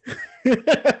oblivious.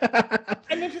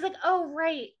 And then she's like, oh,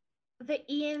 right. The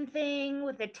Ian thing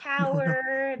with the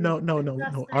tower.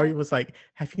 No. Arya was like,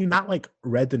 have you not like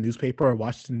read the newspaper or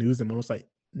watched the news? And Mona was like,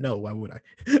 no, why would I?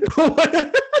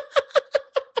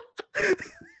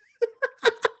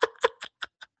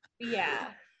 Yeah.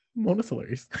 Mona's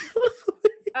hilarious.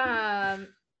 And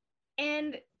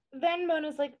then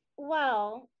Mona's like,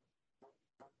 well,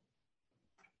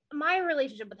 my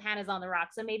relationship with Hannah's on the rock,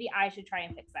 so maybe I should try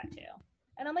and fix that too.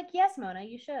 And I'm like, yes, Mona,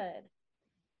 you should.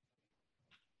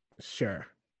 Sure.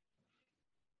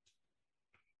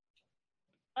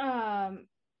 Yeah.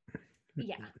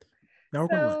 Now we're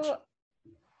going to lunch.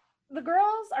 The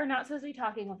girls are not supposed to be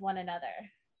talking with one another.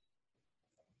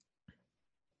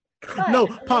 But, no,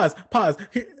 pause.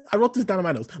 Here, I wrote this down in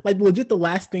my notes. Like, legit, the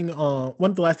last thing, one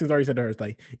of the last things Ari said to her is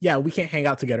like, yeah, we can't hang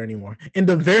out together anymore. In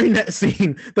the very next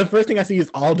scene, the first thing I see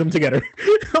is all of them together.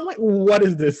 I'm like, what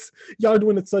is this? Y'all are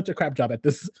doing such a crap job at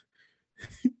this.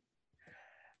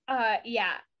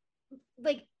 Yeah.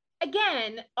 Like,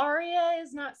 again, Arya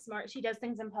is not smart. She does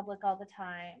things in public all the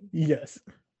time. Yes.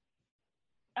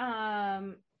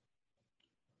 And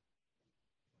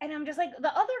I'm just like,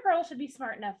 the other girl should be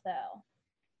smart enough, though.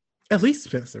 At least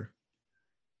Spencer.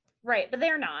 Right, but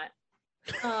they're not.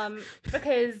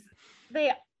 Because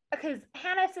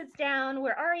Hannah sits down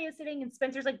where Arya is sitting, and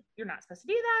Spencer's like, you're not supposed to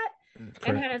do that. Correct.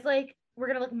 And Hannah's like, we're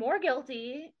gonna look more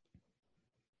guilty.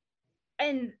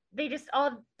 And they just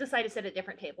all decide to sit at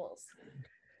different tables.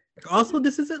 Also,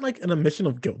 this isn't like an admission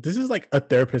of guilt. This is like a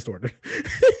therapist order.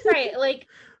 Right, like,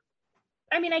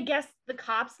 I mean, I guess the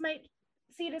cops might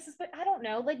see this as, but I don't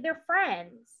know, like, they're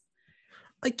friends.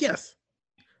 Like, yes.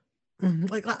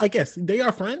 Like, I guess they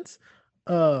are friends.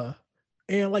 And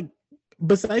like,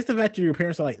 besides the fact that your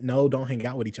parents are like, no, don't hang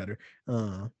out with each other.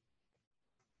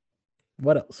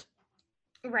 What else?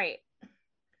 Right.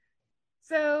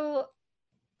 So.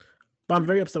 But I'm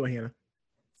very upset with Hannah.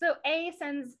 So A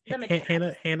sends them a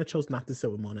text. Hannah chose not to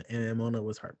sit with Mona, and Mona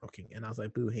was heartbroken. And I was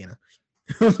like, boo, Hannah.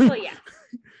 Well, yeah.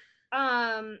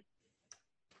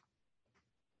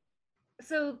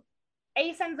 So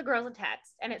A sends the girls a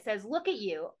text, and it says, look at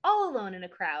you, all alone in a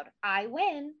crowd. I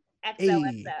win.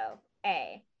 XOXO.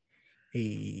 A.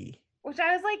 Hey. Which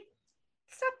I was like,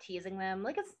 stop teasing them.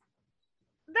 Like, that's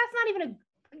not even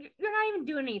you're not even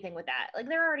doing anything with that. Like,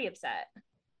 they're already upset.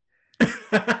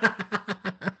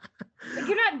 Like,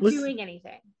 you're not doing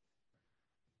anything.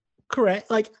 Correct.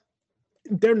 Like,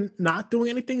 they're not doing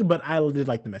anything, but I did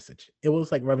like the message. It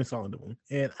was like rubbing salt in the wound.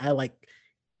 And I like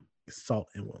salt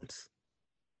in wounds.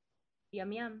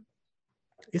 Yum, yum.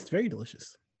 It's very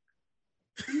delicious.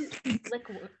 Lick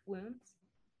wounds?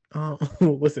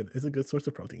 Listen, it's a good source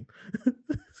of protein.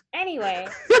 Anyway,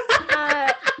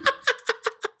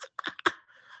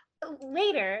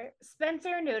 later,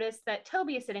 Spencer noticed that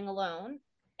Toby is sitting alone,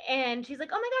 and she's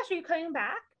like, oh my gosh, are you coming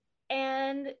back?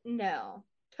 And no,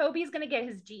 Toby's gonna get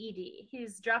his GED.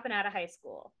 He's dropping out of high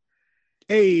school.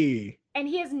 Hey. And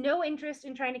he has no interest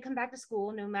in trying to come back to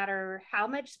school, no matter how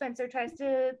much Spencer tries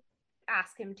to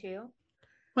ask him to.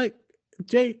 Like,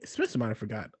 Jay, Spencer might have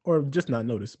forgot or just not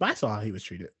noticed, but I saw how he was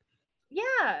treated.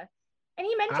 Yeah. And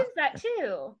he mentions that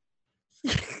too.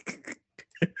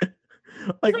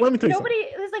 Like, let me tell you nobody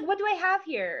is like, what do I have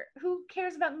here? Who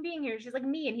cares about me being here? She's like,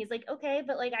 me. And he's like, okay,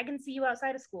 but like, I can see you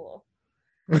outside of school.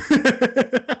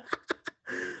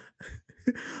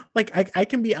 Like I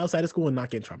can be outside of school and not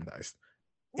get traumatized,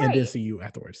 and then Right. see you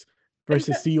afterwards, And,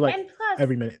 versus see you like and plus,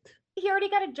 every minute. he already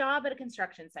got a job at a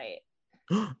construction site.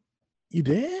 You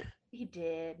did? He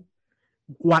did.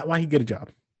 Why he get a job?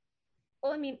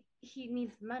 Well, I mean, he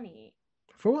needs money.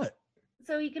 For what?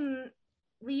 So he can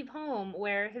leave home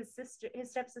where his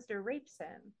stepsister rapes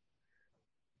him.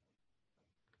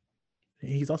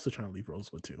 He's also trying to leave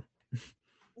Rosewood too.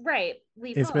 Right.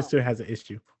 Leave And home. Spencer has an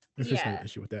issue. Spencer has Yeah. an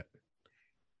issue with that.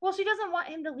 Well, she doesn't want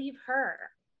him to leave her.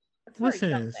 That's very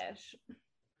Listen, selfish.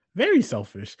 very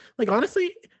selfish. Like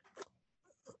honestly,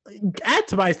 add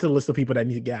Tobias to the list of people that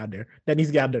need to get out there. That needs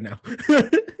to get out there now.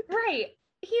 Right.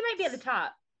 He might be at the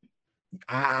top.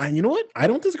 You know what? I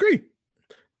don't disagree.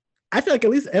 I feel like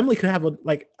at least Emily could have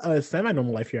a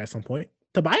semi-normal life here at some point.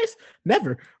 Tobias,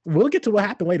 never. We'll get to what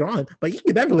happened later on, but he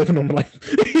could never live a normal life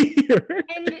here.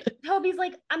 And Toby's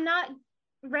like, I'm not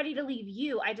ready to leave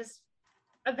you. I just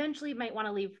eventually might want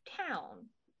to leave town.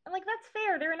 I'm like, that's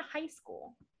fair. They're in high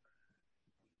school.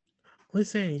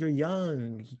 Listen, you're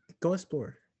young. Go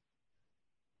explore.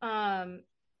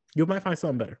 You might find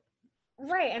something better.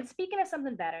 Right. And speaking of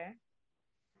something better.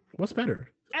 What's better?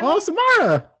 Emily, Oh,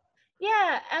 Samara.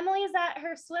 Yeah, Emily is at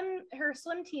her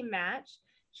swim team match.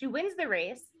 She wins the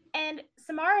race, and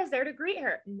Samara is there to greet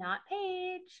her, not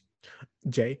Paige.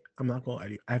 Jay, I'm not gonna lie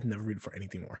to you. I've never rooted for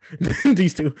anything more than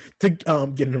these two to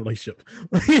get in a relationship.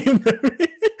 Yeah,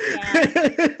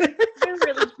 they're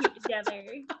really cute together.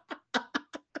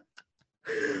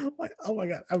 Like, oh my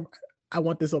god, I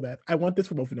want this so bad. I want this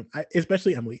for both of them.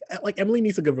 Especially Emily. Like Emily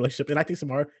needs a good relationship, and I think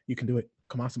Samara, you can do it.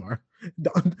 Come on, Samara.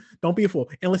 Don't be a fool.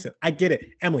 And listen, I get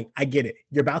it, Emily. I get it.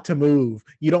 You're about to move.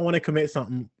 You don't want to commit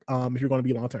something if you're going to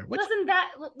be long term. Listen,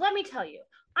 let me tell you,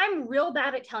 I'm real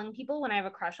bad at telling people when I have a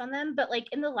crush on them. But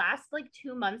like in the last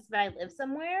 2 months that I live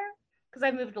somewhere, because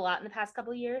I've moved a lot in the past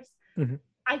couple of years, mm-hmm.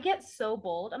 I get so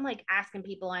bold. I'm like asking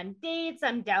people on dates.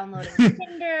 I'm downloading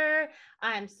Tinder.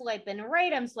 I'm swiping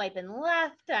right. I'm swiping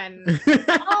left. I'm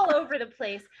all over the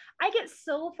place. I get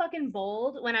so fucking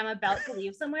bold when I'm about to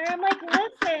leave somewhere. I'm like,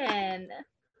 listen.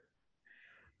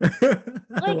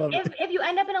 Like if you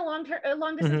end up in a long distance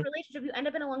mm-hmm. relationship, you end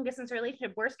up in a long distance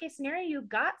relationship. Worst case scenario, you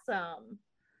got some.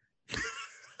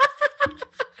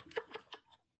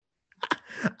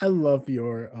 I love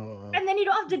your and then you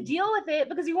don't have to deal with it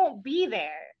because you won't be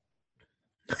there.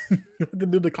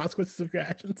 The consequences of your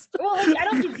actions. Well, like, I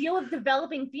don't have to deal with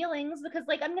developing feelings because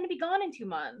I'm gonna be gone in 2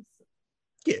 months.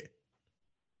 Yeah.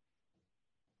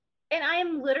 And I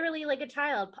am literally like a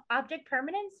child. Object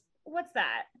permanence? What's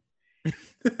that?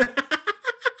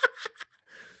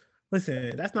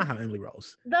 Listen, that's not how Emily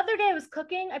rolls. The other day I was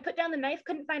cooking. I put down the knife,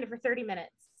 couldn't find it for 30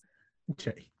 minutes.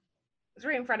 Jay. It was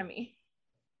right in front of me.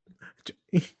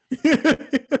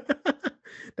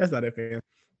 That's not it, man.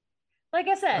 Like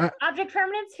I said, object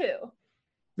permanence, who?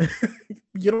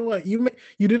 You know what? You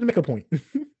didn't make a point.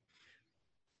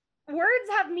 Words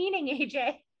have meaning,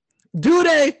 AJ. Do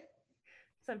they?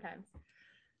 Sometimes.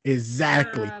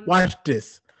 Exactly. Watch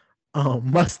this.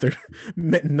 Mustard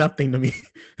meant nothing to me.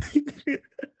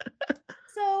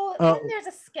 So then there's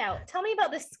a scout. Tell me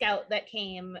about the scout that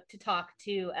came to talk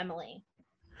to Emily.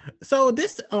 So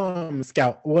this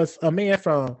scout was a man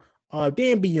from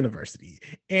Danby University,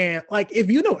 and if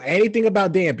you know anything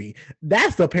about Danby,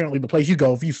 that's apparently the place you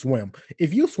go if you swim.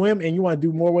 If you swim and you want to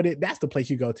do more with it, that's the place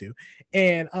you go to.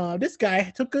 And this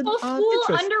guy took a school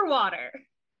interest. Underwater.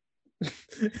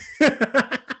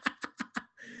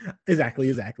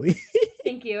 Exactly.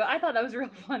 Thank you. I thought that was real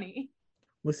funny.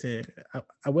 Listen,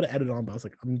 I would have added on, but I was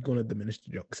like, I'm going to diminish the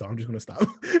joke, so I'm just going to stop.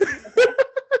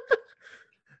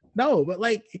 No, but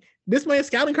this man's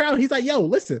scouting crowd, he's like, yo,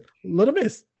 listen, Little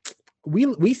Miss,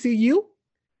 we see you.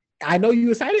 I know you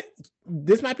excited.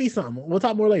 This might be something. We'll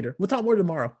talk more later. We'll talk more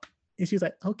tomorrow. And she's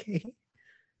like, okay.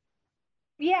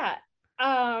 Yeah.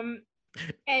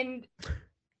 And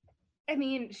I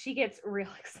mean, she gets real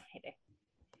excited.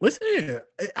 Listen,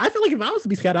 I feel like if I was to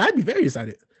be scouted, I'd be very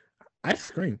excited. I'd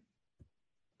scream.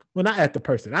 Well, not at the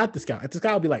person, not at the scout. At the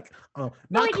scout, I'll be not calm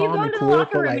and cool. You go into the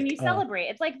locker room and you celebrate.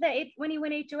 It's like when you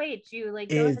win HOH, you go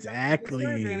exactly. To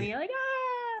the room and you're like,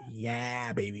 ah.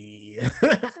 Yeah, baby.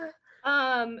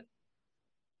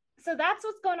 So that's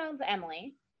what's going on with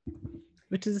Emily.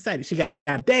 Which is exciting. She got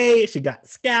a date. She got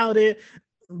scouted.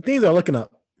 Things are looking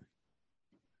up.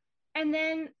 And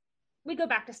then we go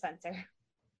back to Spencer.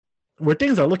 Where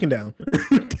things are looking down.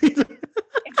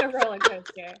 It's a roller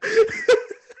coaster.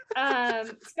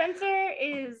 Spencer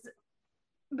is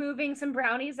moving some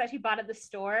brownies that he bought at the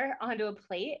store onto a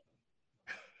plate.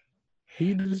 Can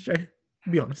you just try?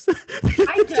 Be honest.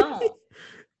 I don't.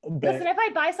 Listen, if I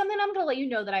buy something, I'm gonna let you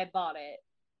know that I bought it.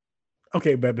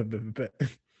 Okay, but.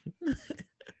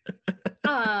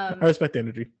 I respect the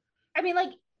energy. I mean,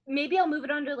 like maybe I'll move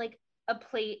it onto like a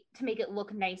plate to make it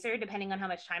look nicer, depending on how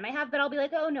much time I have. But I'll be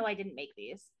like, oh no, I didn't make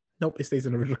these. Nope, it stays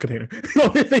in the original container.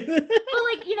 Well, like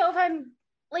if I'm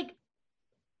like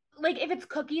if it's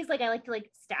cookies, like I like to like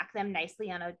stack them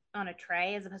nicely on a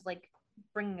tray as opposed to like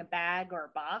bringing a bag or a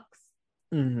box.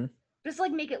 Mm-hmm. Just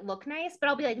like make it look nice, but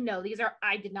I'll be like, no,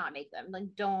 I did not make them.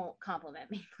 Like, don't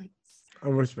compliment me, please. I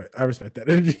respect that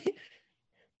energy.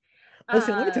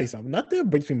 Listen, let me tell you something. Nothing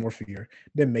brings me more fear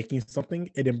than making something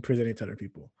and then presenting it to other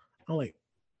people. I'm like,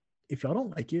 if y'all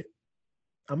don't like it,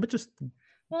 I'm gonna just.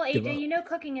 Well, AJ,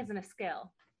 cooking isn't a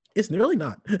skill. It's really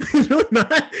not. It's really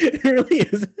not. It really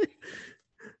is.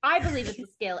 I believe it's a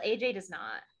skill. AJ does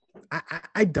not.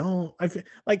 I don't. I feel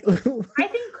like. I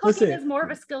think cooking is more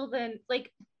of a skill than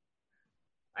like.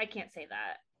 I can't say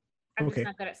that. I'm just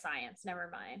not good at science.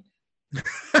 Never mind.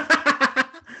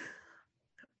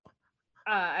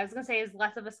 I was gonna say is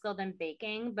less of a skill than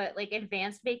baking, but like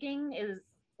advanced baking is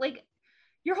like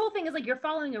your whole thing is like you're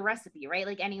following a recipe, right?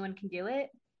 Like anyone can do it.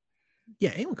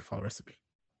 Yeah, anyone can follow a recipe.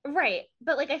 Right.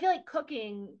 But like I feel like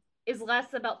cooking is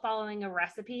less about following a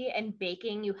recipe, and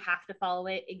baking you have to follow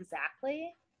it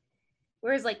exactly.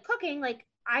 Whereas like cooking, like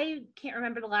I can't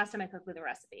remember the last time I cooked with a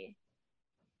recipe.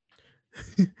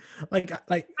 like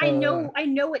I know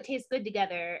it tastes good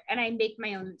together and I make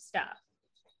my own stuff.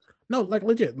 No, like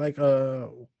legit, like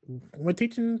learn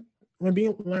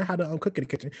how to cook in the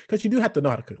kitchen, because you do have to know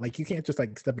how to cook. Like you can't just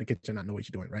like step in the kitchen and not know what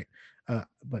you're doing, right?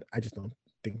 But I just don't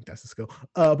think that's a skill.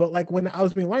 But like when I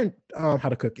was being learned how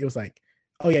to cook, it was like,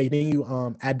 oh yeah, then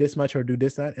you add this much or do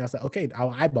this that, and I was like, okay,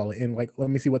 I'll eyeball it and like let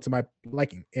me see what's to my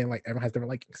liking, and like everyone has different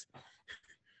likings.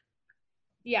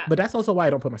 Yeah, but that's also why I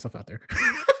don't put myself out there.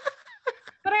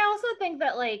 But I also think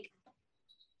that like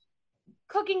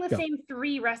cooking the same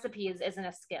 3 recipes isn't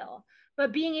a skill,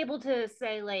 but being able to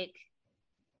say like,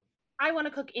 I want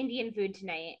to cook Indian food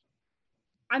tonight.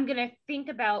 I'm going to think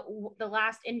about the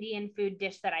last Indian food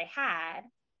dish that I had,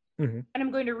 and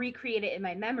I'm going to recreate it in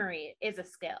my memory is a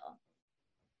skill.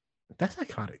 That's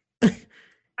iconic.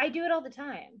 I do it all the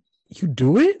time. You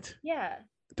do it? Yeah.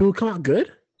 Do it come out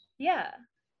good? Yeah.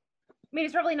 I mean,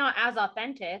 it's probably not as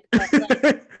authentic, but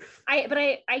like,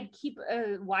 I keep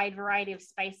a wide variety of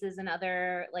spices and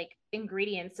other like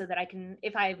ingredients so that I can,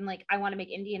 if I'm like, I want to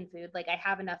make Indian food, like I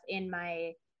have enough in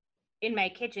my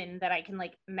kitchen that I can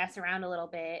like mess around a little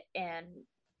bit and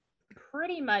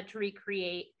pretty much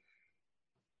recreate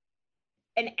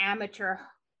an amateur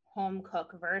home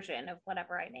cook version of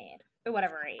whatever I made or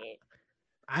whatever I ate.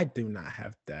 I do not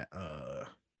have that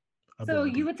ability. So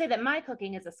you would say that my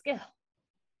cooking is a skill.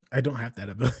 I don't have that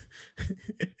ability. So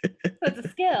it's a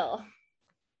skill.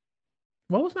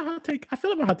 What was my hot take? I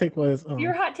feel like my hot take was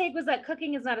your hot take was that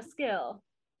cooking is not a skill.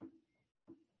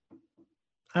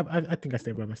 I think I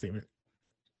stayed by my statement.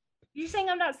 You're saying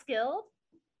I'm not skilled?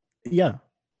 Yeah.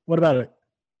 What about it?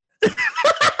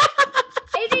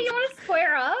 AJ, you want to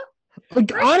square up?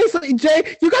 Honestly,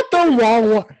 Jay, you got the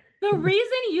wrong one. The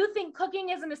reason you think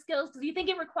cooking isn't a skill is because you think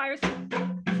it requires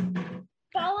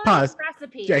following Pause.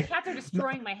 recipe. Jay, cats are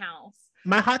destroying my house.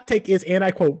 My hot take is, and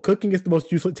I quote, cooking is the most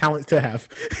useless talent to have.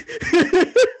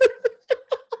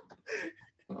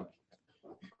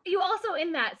 You also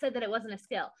in that said that it wasn't a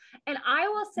skill. And I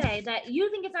will say that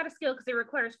you think it's not a skill because it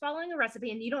requires following a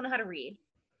recipe and you don't know how to read.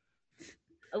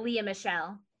 Aaliyah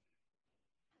Michelle.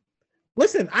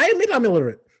 Listen, I admit I'm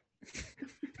illiterate.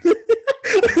 Yeah,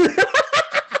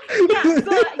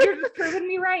 so you're just proving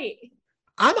me right.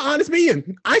 I'm an honest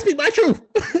being. I speak my truth.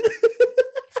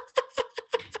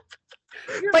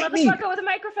 You're a motherfucker with a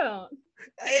microphone.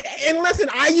 And listen,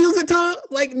 I use it to,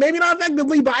 like, maybe not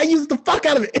effectively, but I use the fuck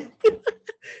out of it.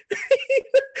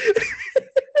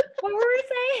 What were we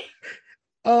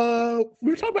saying?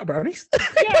 We were talking about brownies.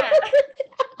 Yeah.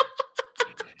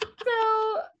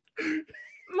 So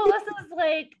Melissa's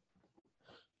like,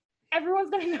 everyone's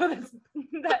gonna know this,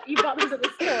 that you bought this at the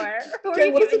store.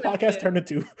 Jay, what does this podcast turn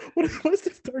into? What does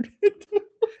this turn into?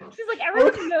 She's like,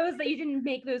 everyone knows that you didn't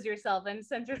make those yourself. And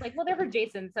Spencer's like, well, they're for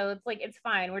Jason, so it's like, it's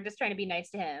fine. We're just trying to be nice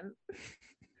to him.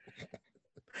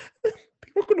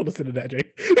 People are gonna listen to that, Jay.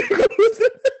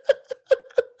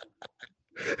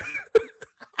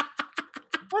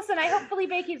 Listen, I hope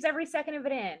Felipe keeps every second of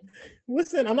it in.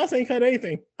 Listen, I'm not saying cut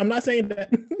anything. I'm not saying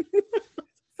that.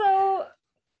 So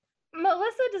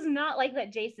Melissa does not like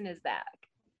that Jason is back.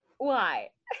 Why?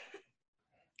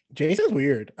 Jason's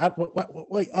weird.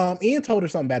 Ian told her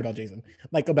something bad about Jason.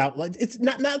 Like it's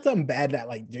not something bad that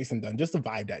like Jason done, just the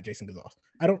vibe that Jason gives off.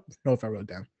 I don't know if I wrote it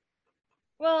down.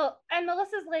 Well, and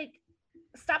Melissa's like,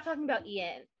 stop talking about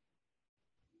Ian.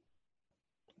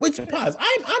 Which pause.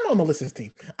 I'm on Melissa's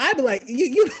team. I'd be like,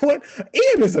 you know what?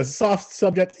 Ian is a soft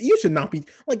subject. You should not be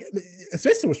like.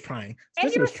 Spencer was trying. And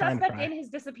Spencer you were was trying to suspect cry. in his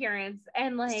disappearance,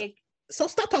 and like. So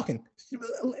stop talking.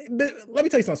 Let me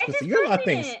tell you something, Spencer. You're a lot of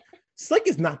things. Slick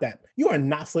is not that. You are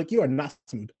not slick. You are not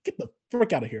smooth. Get the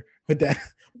frick out of here with that.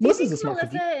 Melissa's a smart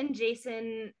Melissa cookie. And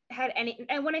Jason had any,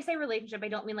 and when I say relationship, I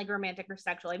don't mean like romantic or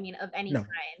sexual. I mean of any kind.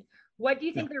 What do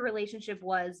you think their relationship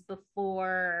was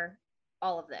before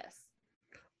all of this?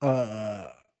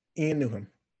 Ian knew him.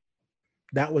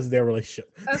 That was their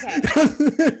relationship. Okay.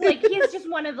 Like he's just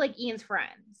one of like Ian's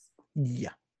friends. Yeah.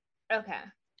 Okay.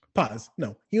 Pause.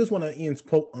 No, he was one of Ian's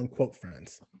quote unquote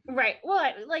friends. Right.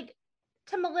 Well, like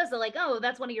to Melissa, like, oh,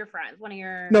 that's one of your friends, one of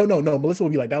your. No. Melissa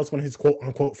would be like, that was one of his quote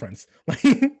unquote friends. Like.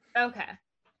 Okay.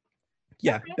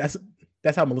 Yeah, okay.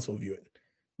 That's how Melissa would view it.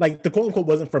 Like the quote unquote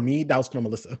wasn't for me. That was for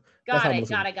Melissa. Got it.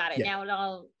 Yeah.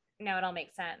 Now it all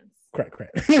makes sense. Correct.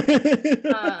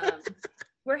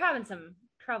 We're having some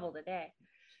trouble today.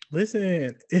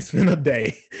 Listen, it's been a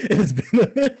day. It's been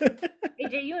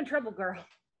AJ, you in trouble, girl.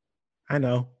 I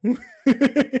know. You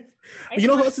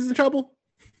know who else is in trouble?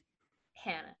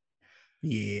 Hannah.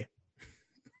 Yeah.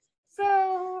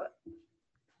 So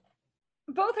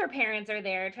both her parents are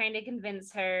there trying to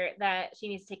convince her that she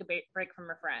needs to take a break from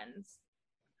her friends.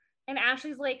 And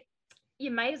Ashley's like,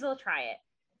 you might as well try it.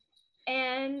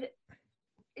 And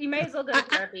you might as well go to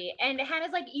therapy. And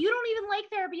Hannah's like, you don't even like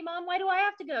therapy, Mom. Why do I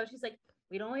have to go? She's like,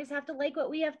 we don't always have to like what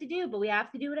we have to do, but we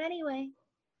have to do it anyway.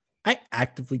 I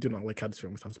actively do not like how this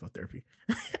film talks about therapy.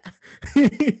 Yeah,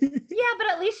 but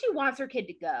at least she wants her kid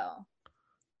to go.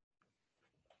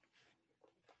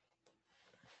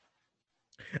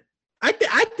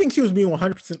 I think she was being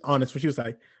 100% honest when she was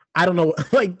like, I don't know,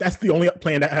 like that's the only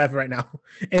plan that I have right now,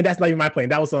 and that's not even my plan.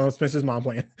 That was Spencer's mom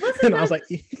plan. Listen, and I was like,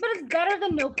 but it's better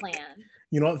than no plan.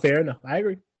 You know what? Fair enough. I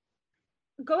agree.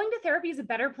 Going to therapy is a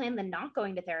better plan than not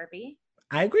going to therapy.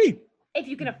 I agree. If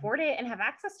you can afford it and have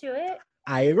access to it.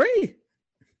 I agree.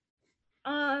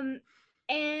 And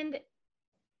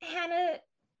Hannah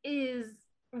is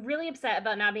really upset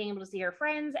about not being able to see her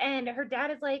friends, and her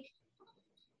dad is like,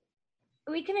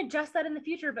 we can adjust that in the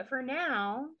future, but for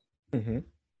now,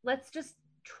 let's just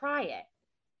try it.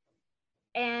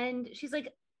 And she's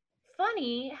like,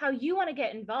 funny how you want to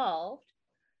get involved,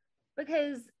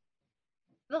 because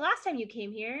the last time you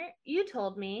came here, you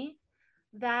told me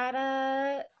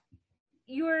that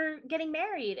you were getting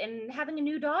married and having a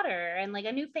new daughter and like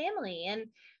a new family, and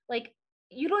like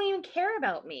you don't even care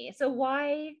about me. So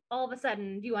why all of a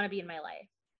sudden do you want to be in my life?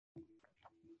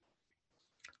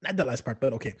 Not the last part,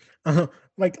 but okay. I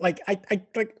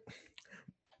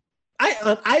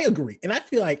agree, and I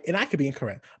feel like, and I could be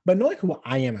incorrect, but knowing who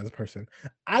I am as a person,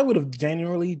 I would have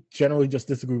generally just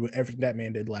disagreed with everything that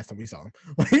man did last time we saw him.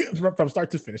 Like from start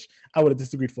to finish, I would have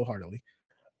disagreed full-heartedly.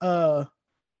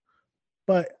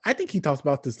 But I think he talks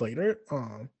about this later.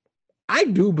 I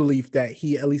do believe that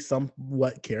he at least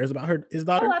somewhat cares about his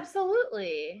daughter. Oh,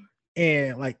 absolutely.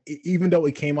 And like, even though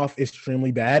it came off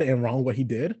extremely bad and wrong what he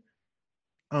did,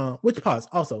 which pause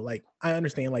also, like, I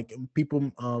understand like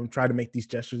people try to make these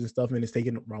gestures and stuff and it's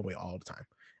taken the wrong way all the time.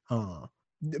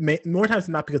 More times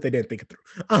than not because they didn't think it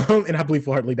through. And I believe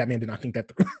full-heartedly that man did not think that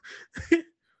through.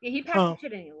 Yeah, he packed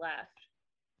shit and he left.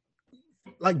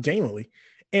 Like genuinely.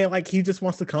 And like he just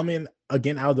wants to come in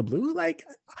again out of the blue. Like,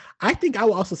 I think I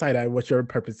will also side eye what's your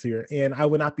purpose here, and I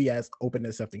would not be as open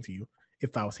and accepting to you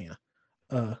if I was Hannah.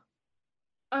 But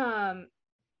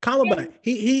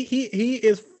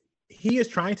he is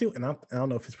trying to, and I don't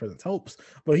know if his presence helps,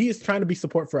 but he is trying to be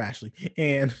support for Ashley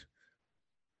and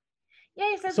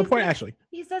he says support Ashley.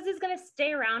 He says he's gonna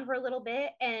stay around for a little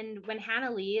bit, and when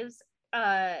Hannah leaves,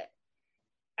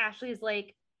 Ashley's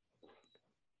like,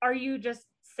 "Are you just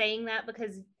saying that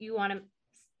because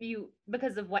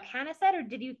because of what Hannah said, or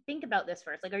did you think about this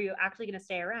first? Like, are you actually going to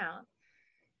stay around?"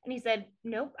 And he said,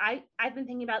 "Nope, I've been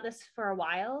thinking about this for a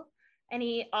while." And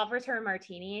he offers her a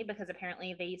martini because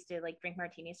apparently they used to like drink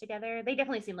martinis together. They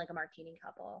definitely seem like a martini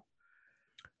couple.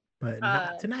 But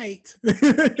not tonight.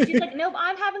 She's like, "Nope,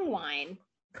 I'm having wine."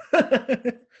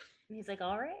 And he's like,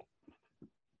 "All right."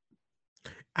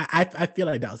 I feel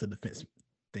like that was a defense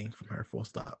thing from her, full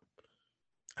stop.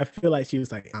 I feel like she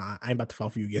was like, I'm about to fall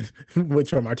for you again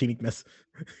with your martini mess.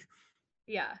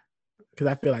 Yeah. Because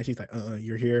I feel like she's like,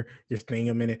 you're here, you're staying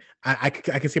a minute. I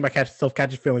can see my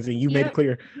self-catching feelings, and you made it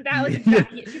clear. That was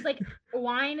exactly. She's like,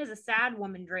 wine is a sad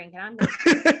woman drink, and I'm like,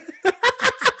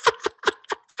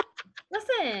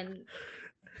 listen,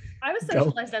 I was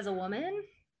socialized as a woman.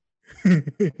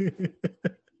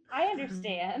 I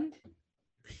understand.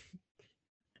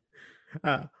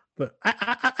 But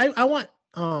I want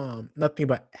Nothing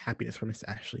but happiness for Miss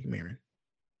Ashley Marin.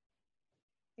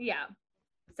 Yeah,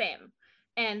 same.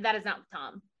 And that is not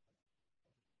Tom.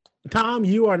 Tom,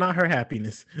 you are not her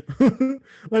happiness.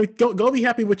 Like, go be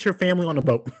happy with your family on the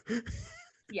boat.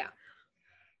 Yeah.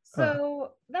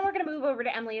 So then we're gonna move over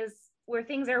to Emily's, where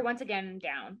things are once again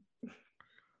down.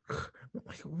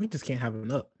 Like, we just can't have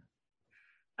enough.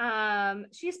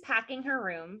 She's packing her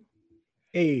room.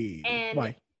 Hey, And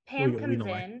why? Pam We comes know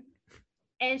in why.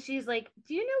 and she's like,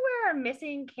 "Do you know where our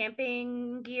missing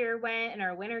camping gear went and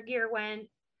our winter gear went?"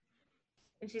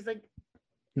 And she's like,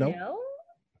 No. "No."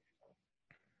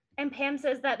 And Pam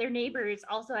says that their neighbors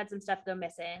also had some stuff go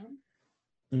missing.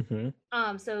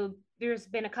 Mm-hmm. So there's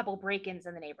been a couple break-ins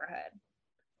in the neighborhood.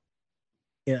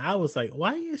 And I was like,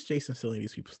 why is Jason stealing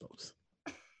these people's notes?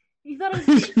 You thought it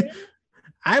was Jason?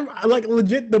 I like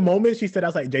legit the moment she said, I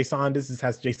was like, Jason,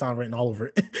 has Jason written all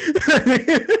over it.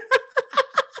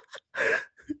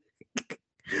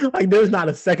 Like, there's not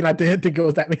a second I didn't think it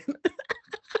was that man.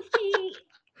 He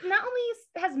not only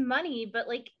has money, but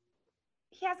like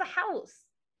he has a house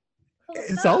full of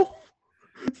stuff. So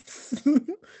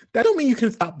that don't mean you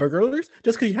can stop burglars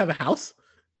just because you have a house.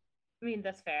 I mean,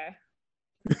 that's fair.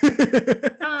 So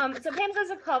Pam goes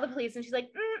to call the police and she's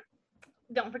like,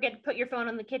 "Don't forget to put your phone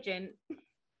on the kitchen."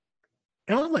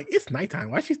 And I was like, it's nighttime.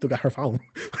 Why she still got her phone?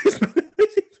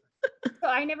 So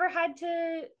I never had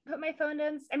to put my phone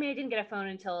down. I mean, I didn't get a phone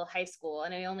until high school,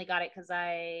 and I only got it because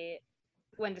I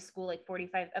went to school like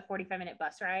 45-minute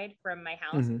bus ride from my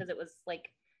house because it was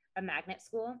like a magnet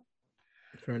school.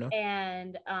 Fair enough.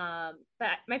 And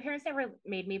but my parents never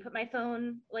made me put my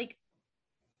phone like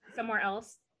somewhere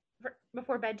else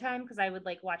before bedtime because I would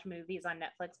like watch movies on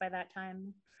Netflix by that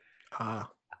time.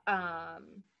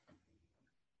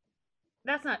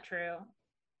 That's not true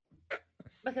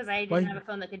because I didn't have a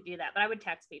phone that could do that, but I would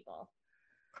text people.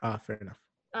 Fair enough.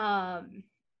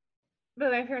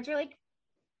 But my parents were like,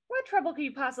 what trouble could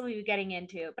you possibly be getting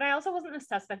into? But I also wasn't a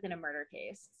suspect in a murder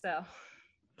case, so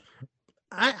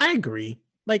I agree.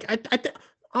 Like,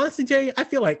 honestly, Jay, I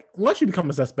feel like once you become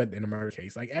a suspect in a murder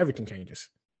case, like everything changes.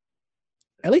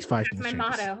 At least 5 things. That's my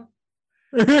motto.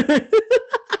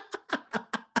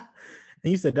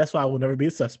 And you said that's why I will never be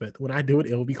a suspect. When I do it,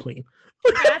 it will be clean.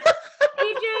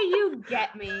 AJ, you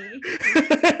get me.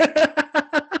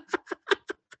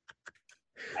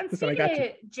 And speaking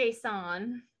of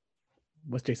Jason,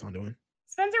 what's Jason doing?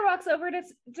 Spencer walks over to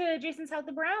Jason's house,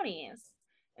 the brownies,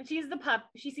 and she sees the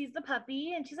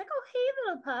puppy, and she's like, "Oh, hey,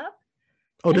 little pup."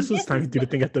 Oh, and this was time to do the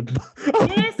thing at the.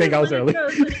 I think I was early.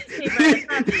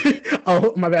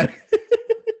 Oh, my bad.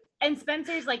 And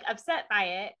Spencer's like upset by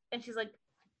it, and she's like,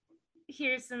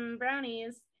 "Here's some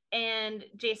brownies." And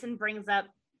Jason brings up,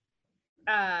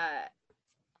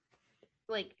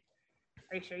 like,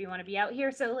 "Are you sure you want to be out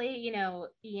here so late? You know,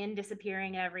 Ian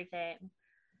disappearing and everything."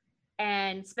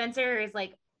 And Spencer is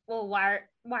like, "Well, why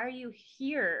are you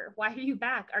here? Why are you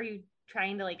back? Are you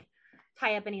trying to like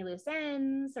tie up any loose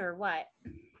ends or what?"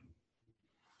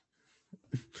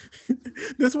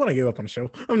 This is what I gave up on the show.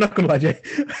 I'm not gonna lie, Jay.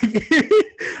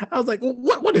 I was like, well,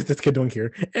 what is this kid doing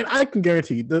here? And I can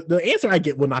guarantee you, the answer I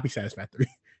get will not be satisfactory.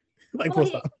 Like,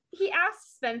 well, he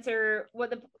asked Spencer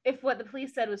if what the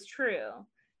police said was true,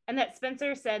 and that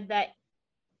Spencer said that,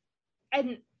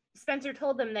 and Spencer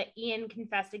told them that Ian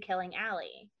confessed to killing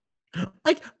Allie.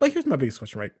 Like, but here's my biggest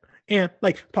question, right? And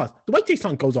like, pause. The way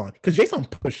Jason goes on, because Jason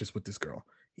pushes with this girl.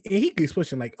 He keeps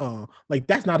pushing like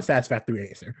that's not a satisfactory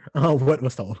answer. What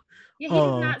was told. Yeah, he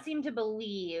does not seem to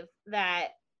believe that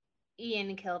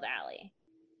Ian killed Allie.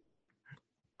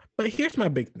 But here's my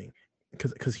big thing,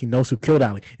 because he knows who killed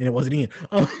Allie, and it wasn't Ian.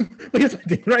 But here's my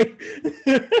thing, right?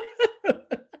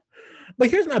 But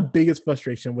here's my biggest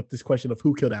frustration with this question of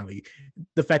who killed Allie: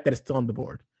 the fact that it's still on the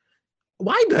board.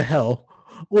 Why the hell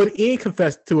would Ian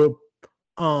confess to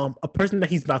a person that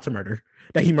he's about to murder,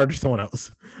 that he murdered someone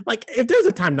else? Like, if there's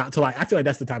a time not to lie, I feel like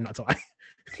that's the time not to lie.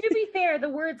 To be fair, the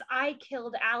words "I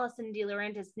killed Allison De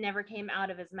Laurentiis" never came out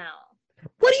of his mouth.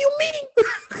 What do you mean?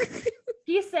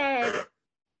 He said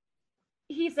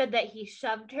that he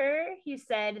shoved her. He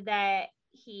said that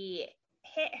he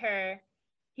hit her.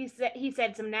 He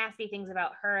said some nasty things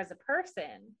about her as a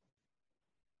person,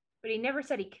 but he never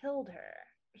said he killed her.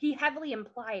 He heavily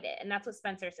implied it, and that's what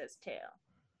Spencer says too.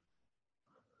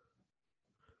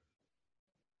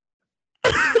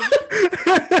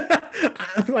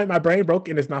 Like, my brain broke,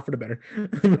 and it's not for the better.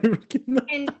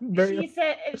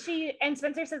 And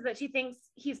Spencer says that she thinks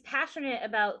he's passionate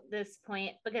about this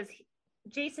point because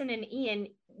Jason and Ian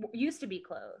used to be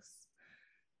close,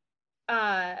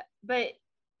 but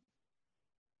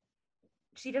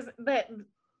she doesn't. But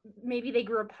maybe they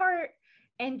grew apart,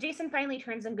 And Jason finally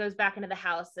turns and goes back into the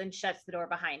house and shuts the door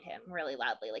behind him really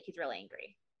loudly, like he's really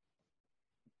angry.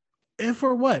 And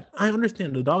for what? I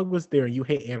understand the dog was there and you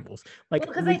hate animals. Like,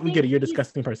 we get it. You're a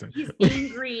disgusting person. He's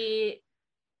angry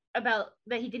about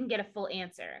that he didn't get a full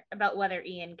answer about whether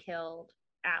Ian killed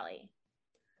Allie.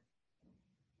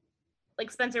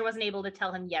 Like, Spencer wasn't able to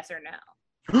tell him yes or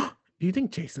no. Do you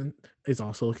think Jason is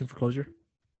also looking for closure?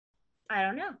 I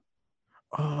don't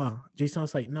know. Jason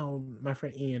was like, no, my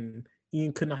friend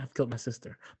Ian could not have killed my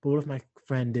sister. But what if my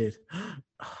friend did? My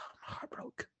heart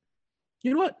broke.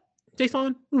 You know what?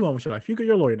 Jason, move on with your life.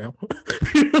 You're a lawyer now. So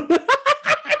then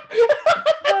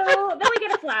we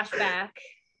get a flashback.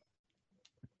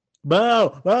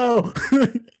 Bo.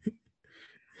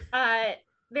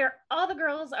 All the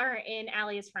girls are in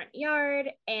Allie's front yard,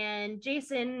 and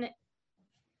Jason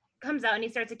comes out and he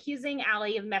starts accusing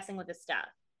Allie of messing with his stuff.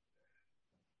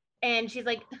 And she's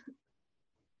like,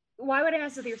 why would I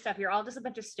mess with your stuff? You're all just a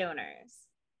bunch of stoners.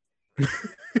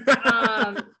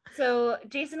 So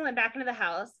Jason went back into the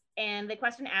house and they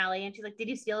questioned Allie, and she's like, did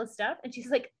you steal his stuff? And she's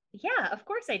like, yeah, of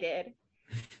course I did.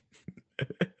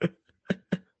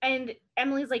 And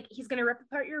Emily's like, he's gonna rip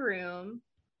apart your room.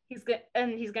 He's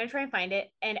gonna try and find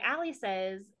it. And Allie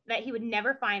says that he would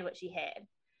never find what she hid.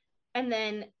 And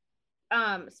then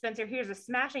Spencer hears a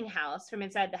smashing house from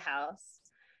inside the house,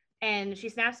 and she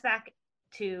snaps back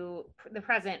to the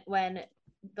present when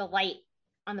the light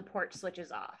on the porch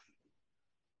switches off.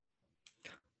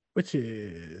 Which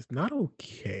is not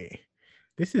okay.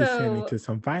 This is sending to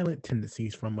some violent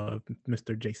tendencies from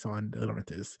Mr. Jason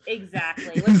DeLaurentis.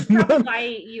 Exactly. Which is probably why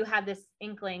you had this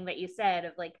inkling that you said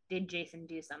of like, did Jason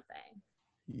do something?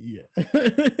 Yeah.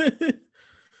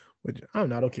 Which I'm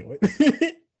not okay with.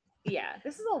 Yeah,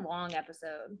 this is a long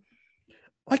episode.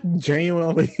 Like,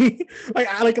 genuinely,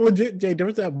 I legit, Jay, there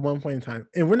was at one point in time,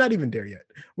 and we're not even there yet,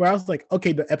 where I was like,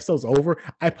 okay, the episode's over.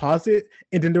 I paused it,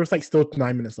 and then there was like still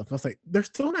 9 minutes left. I was like, there's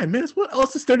still 9 minutes. What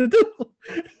else is there to do?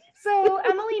 So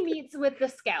Emily meets with the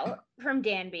scout from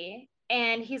Danby,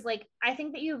 and he's like, I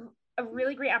think that you have a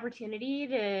really great opportunity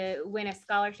to win a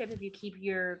scholarship if you keep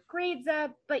your grades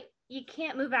up, but you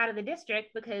can't move out of the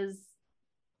district because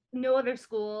no other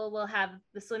school will have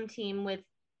the swim team with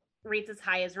rates as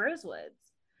high as Rosewood's.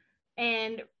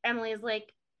 And Emily is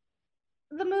like,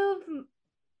 the move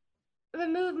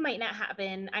might not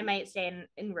happen. I might stay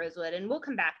in Rosewood, and we'll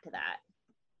come back to that.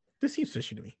 This seems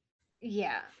fishy to me.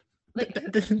 Yeah. Like,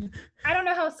 I don't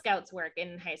know how scouts work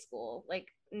in high school. Like,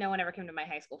 no one ever came to my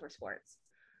high school for sports.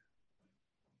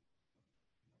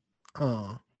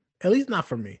 At least not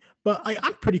for me. But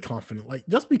I'm pretty confident. Like,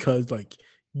 just because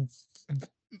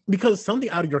something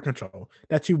out of your control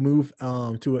that you move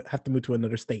have to move to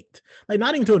another state, like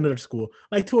not even to another school,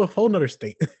 like to a whole nother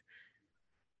state.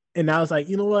 And I was like,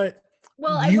 you know what?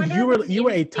 Well, you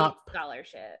were a top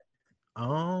scholarship.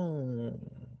 Oh,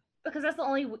 because that's the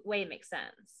only way it makes sense.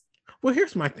 Well,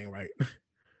 here's my thing, right?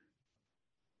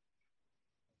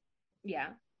 Yeah.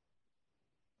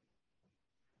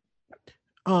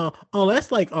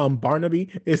 Unless like Barnaby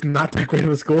is not that great of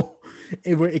a school,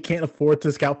 where it can't afford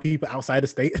to scout people outside the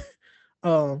state,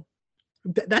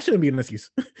 that shouldn't be an excuse.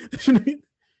 Shouldn't be.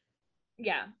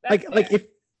 Yeah. Like if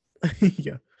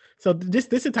yeah. So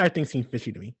this entire thing seems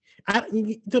fishy to me.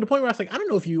 To the point where I was like, I don't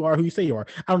know if you are who you say you are.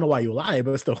 I don't know why you lie,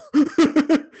 but still,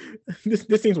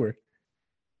 this seems weird.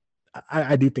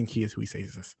 I do think he is who he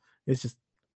says this. It's just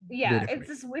it's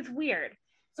weird.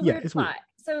 It's a weird plot. Weird.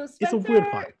 So Spencer, it's a weird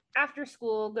plot. After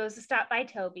school, goes to stop by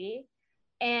Toby,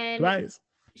 and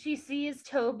she sees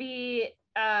Toby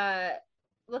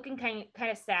looking kind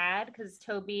of sad because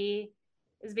Toby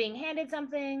is being handed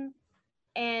something,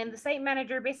 and the site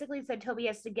manager basically said Toby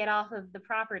has to get off of the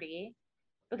property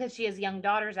because she has young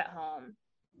daughters at home,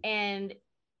 and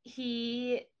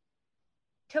Toby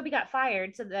got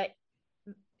fired so that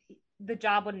the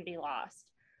job wouldn't be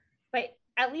lost. But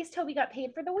at least Toby got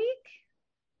paid for the week.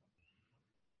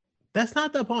 That's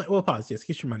not the point. Well, pause. Yes,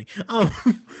 get your money.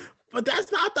 But that's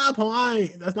not the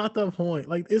point. That's not the point.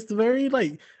 Like, it's very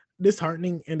like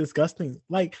disheartening and disgusting.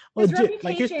 Like, his legit.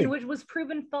 reputation, which was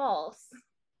proven false.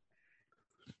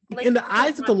 Like, in the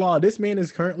eyes of the law, this man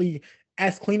is currently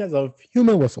as clean as a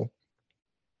human whistle.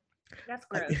 That's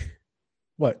gross.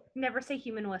 What? Never say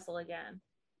human whistle again.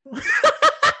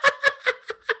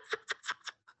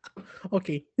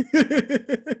 Okay.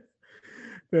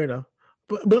 Fair enough.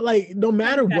 But like, no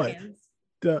matter what,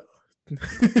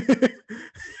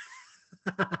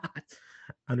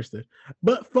 understood.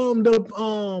 But from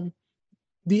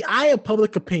the eye of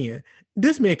public opinion,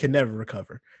 this man can never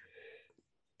recover.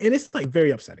 And it's like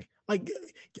very upsetting. Like,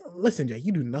 listen, Jay,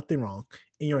 you do nothing wrong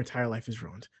and your entire life is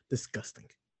ruined. Disgusting.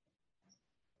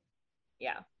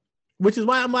 Yeah. Which is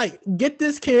why I'm like, get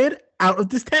this kid out of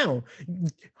this town.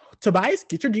 Tobias,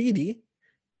 get your GED.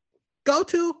 Go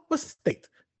to what's the state?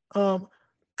 Go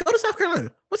to South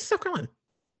Carolina. What's South Carolina?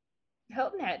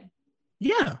 Hilton Head.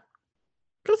 Yeah.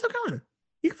 Go to South Carolina.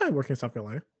 You can find work in South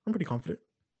Carolina. I'm pretty confident.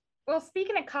 Well,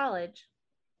 speaking of college,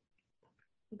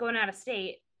 going out of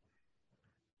state,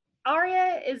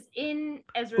 Arya is in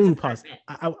Ezra's apartment.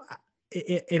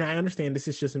 And I understand this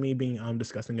is just me being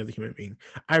disgusting as a human being.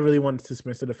 I really wanted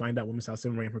Spencer to find out when Miss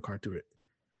Allison ran her car through it.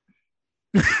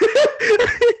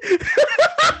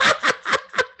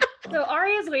 So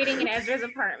Arya's waiting in Ezra's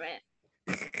apartment,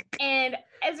 and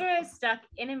Ezra is stuck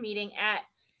in a meeting at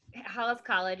Hollis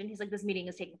College, and he's like, this meeting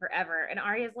is taking forever. And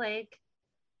Arya's like,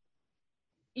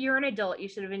 you're an adult. You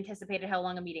should have anticipated how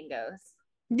long a meeting goes.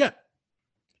 Yeah.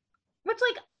 Which,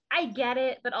 like, I get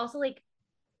it, but also, like,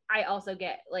 I also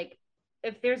get, like,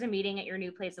 if there's a meeting at your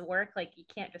new place of work, like, you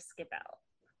can't just skip out.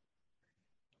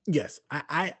 Yes,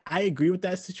 I agree with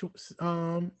that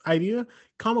idea,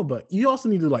 but you also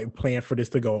need to like plan for this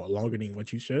to go longer than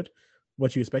what you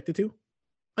expect it to,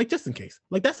 like just in case.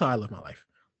 Like that's how I live my life.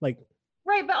 Like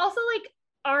right, but also like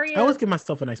Arya, I always give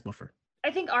myself a nice buffer.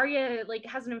 I think Arya like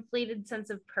has an inflated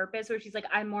sense of purpose where she's like,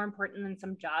 I'm more important than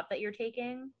some job that you're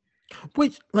taking.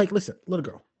 Which, like, listen, little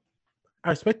girl,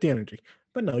 I respect the energy,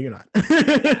 but no, you're not.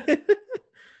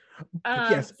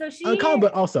 Yes, so she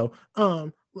but also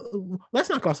let's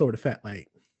not gloss over the fact like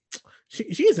she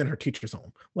is in her teacher's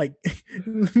home. Like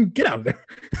get out of there.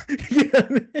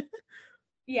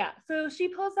 Yeah, so she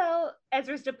pulls out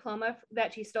Ezra's diploma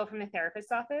that she stole from the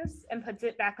therapist's office and puts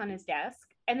it back on his desk,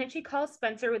 and then she calls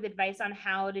Spencer with advice on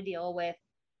how to deal with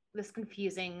this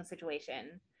confusing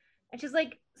situation. And she's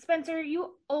like, Spencer,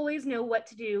 you always know what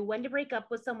to do, when to break up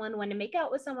with someone, when to make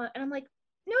out with someone. And I'm like,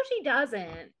 no, she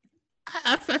doesn't.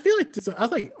 I feel like I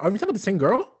was like, are we talking about the same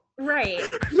girl? Right.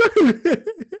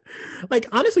 Like,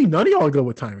 honestly, none of y'all are good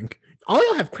with timing. All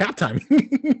y'all have crap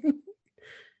timing.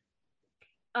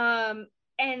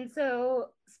 And so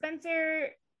Spencer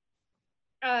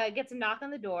gets a knock on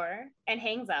the door and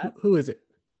hangs up. Who is it?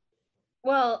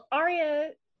 Well,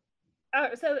 Arya,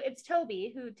 so it's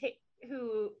Toby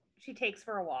who she takes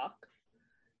for a walk.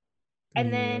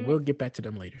 And then we'll get back to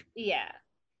them later. Yeah.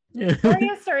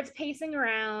 Arya starts pacing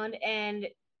around and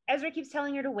Ezra keeps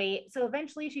telling her to wait. So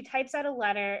eventually she writes out a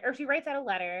letter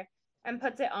and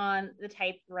puts it on the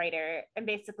typewriter and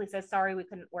basically says, sorry, we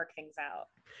couldn't work things out.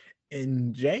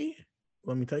 And Jay,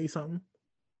 let me tell you something.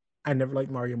 I never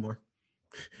liked Mario more.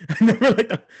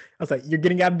 I was like, you're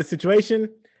getting out of the situation,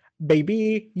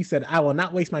 baby. You said, I will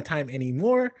not waste my time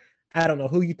anymore. I don't know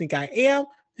who you think I am.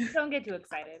 Don't get too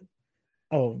excited.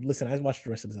 Oh, listen, I watched the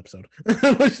rest of this episode.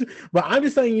 But I'm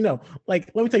just telling you,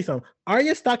 like, let me tell you something.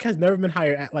 Arya's stock has never been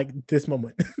higher at like this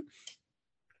moment.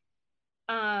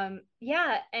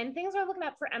 Yeah, and things are looking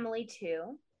up for Emily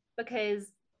too, because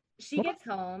she gets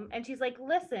home and she's like,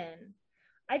 listen,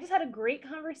 I just had a great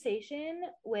conversation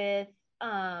with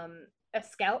a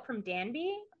scout from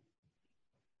Danby,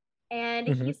 and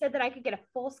he said that I could get a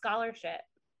full scholarship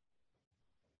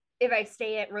if I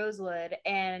stay at Rosewood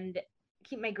and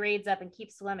keep my grades up and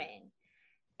keep swimming.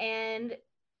 And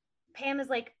Pam is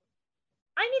like,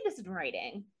 I need this in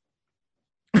writing.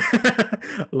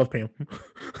 I love Pam.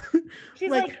 She's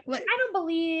like, I don't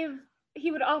believe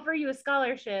he would offer you a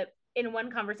scholarship in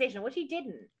one conversation, which he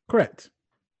didn't. Correct.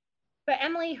 But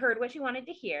Emily heard what she wanted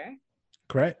to hear.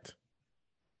 Correct.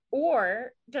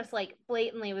 Or just like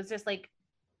blatantly was just like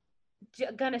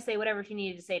gonna say whatever she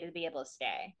needed to say to be able to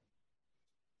stay.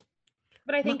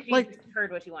 But I think she just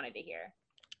heard what she wanted to hear.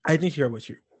 I think she heard what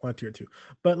she wanted to hear too.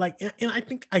 But like, and I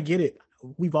think I get it.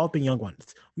 We've all been young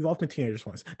ones. We've all been teenagers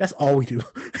once. That's all we do.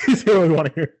 Is hear what we want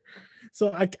to hear.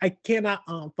 So I cannot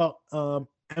fault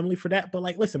Emily for that. But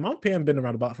like, listen, Mom Pam been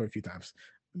around the block for a few times.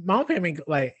 Mom Pam ain't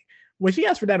like when she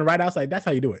asked for that in Right Outside, that's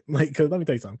how you do it. Like, because let me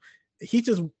tell you something. He's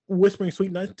just whispering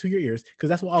sweet nuts to your ears because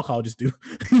that's what all colleges do.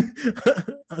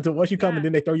 Until once you come and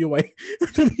then they throw you away.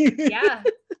 Yeah.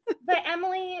 But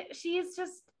Emily, she's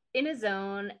just in a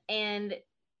zone and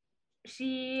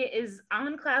she is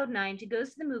on cloud nine. She goes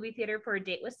to the movie theater for a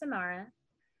date with Samara.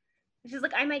 She's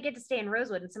like, I might get to stay in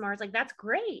Rosewood. And Samara's like, that's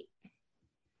great.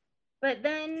 But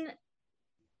then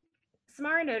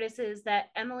Samara notices that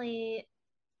Emily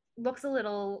looks a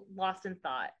little lost in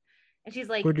thought. And she's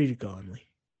like, where did you go, Emily?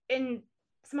 And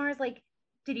Samara's like,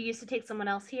 did you used to take someone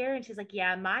else here? And she's like,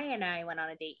 yeah, Maya and I went on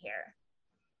a date here.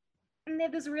 And they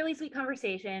have this really sweet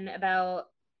conversation about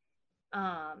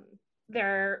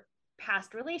their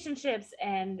past relationships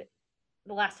and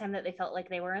the last time that they felt like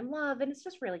they were in love. And it's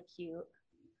just really cute.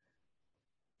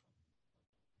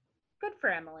 Good for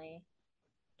Emily.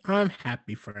 I'm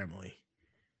happy for Emily.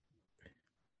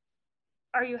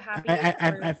 are you happy? I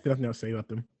have nothing else to say about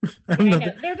them. I know.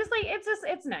 They're just like,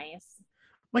 it's nice.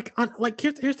 Like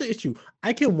here's the issue.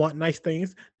 I can want nice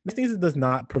things. Nice things does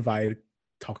not provide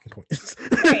talking points.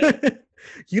 Right.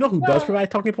 You know who does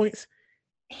provide talking points?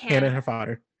 Hannah and her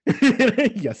father.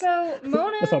 Yes. So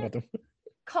Mona let's talk about them.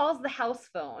 Calls the house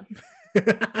phone.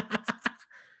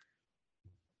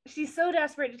 She's so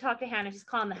desperate to talk to Hannah, she's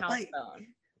calling the house phone.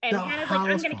 And Hannah's like,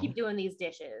 I'm gonna keep doing these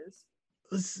dishes.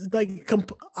 It's like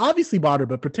obviously bothered,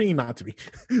 but pretending not to be.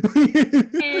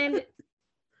 And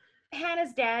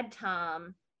Hannah's dad,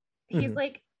 Tom, he's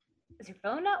like, is your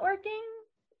phone not working?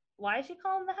 Why is she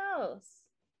calling the house?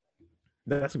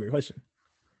 That's a great question.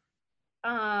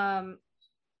 And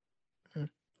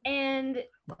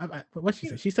what she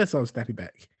said? She said something snappy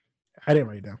back. I didn't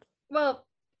write it down. Well,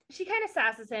 she kind of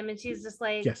sasses him, and she's just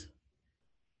like, yes,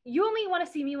 you only want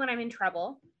to see me when I'm in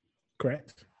trouble.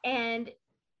 Correct. And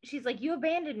she's like, you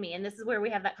abandoned me. And this is where we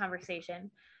have that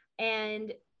conversation.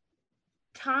 And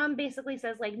Tom basically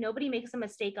says, like, nobody makes a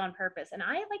mistake on purpose. And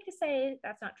I like to say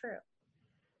that's not true.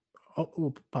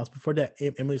 Oh, pause. Before that,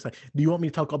 Emily's like, do you want me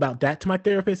to talk about that to my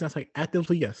therapist? And I was like,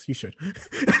 actively, yes, you should.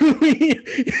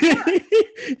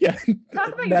 Yeah. Talk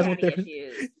about your daddy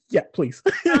issues. Yeah, please.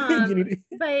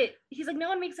 But he's like, no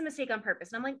one makes a mistake on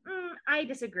purpose. And I'm like, I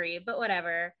disagree, but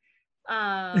whatever.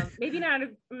 Maybe not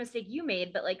a mistake you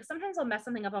made, but like sometimes I'll mess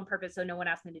something up on purpose so no one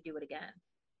asks me to do it again.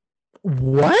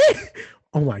 What?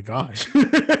 Oh my gosh.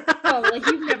 Oh, like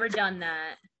you've never done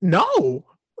that. No.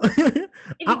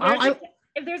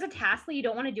 If there's a task that you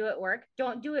don't want to do at work,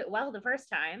 don't do it well the first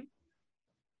time.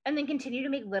 And then continue to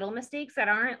make little mistakes that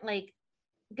aren't like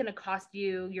gonna cost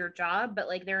you your job, but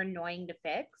like they're annoying to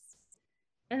fix.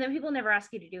 And then people never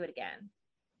ask you to do it again.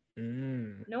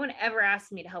 No one ever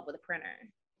asked me to help with a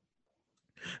printer.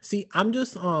 See, I'm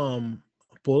just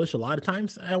foolish a lot of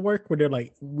times at work where they're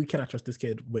like, we cannot trust this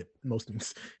kid with most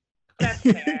things. That's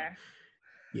fair.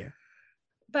 Yeah.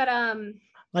 But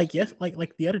like yes,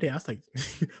 like the other day I was like,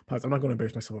 pause, I'm not gonna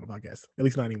embarrass myself on the podcast. At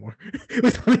least not anymore. At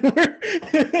least not anymore.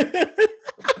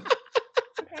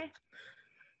 Okay.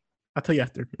 I'll tell you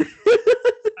after.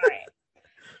 All right.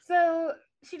 So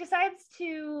she decides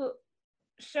to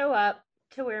show up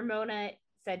to where Mona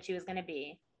said she was gonna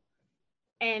be.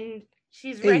 And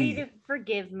she's ready to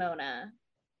forgive Mona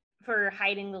for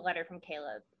hiding the letter from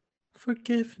Caleb.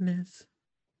 Forgiveness.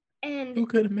 And who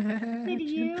could imagine? Did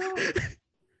you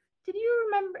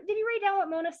remember? Did you write down what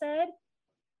Mona said?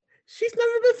 She's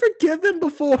never been forgiven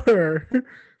before.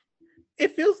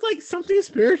 It feels like something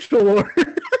spiritual. And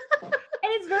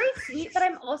it's very sweet, but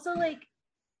I'm also like,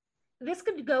 this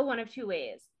could go one of two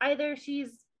ways. Either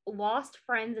she's lost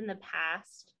friends in the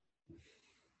past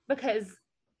because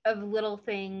of little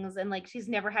things, and like she's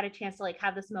never had a chance to like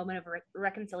have this moment of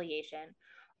reconciliation,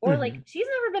 or like she's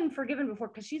never been forgiven before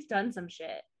because she's done some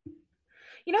shit.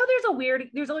 You know,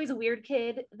 there's always a weird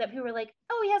kid that people are like,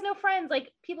 oh, he has no friends,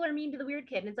 like people are mean to the weird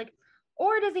kid. And it's like,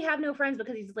 or does he have no friends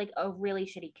because he's like a really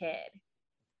shitty kid?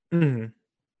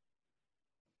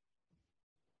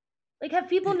 Like, have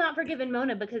people not forgiven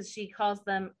Mona because she calls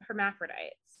them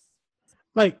hermaphrodites?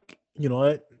 Like, you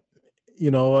know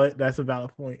what? That's a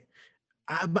valid point.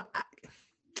 But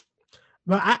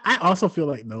I also feel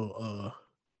like though,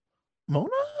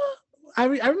 Mona. I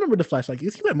remember the flashback.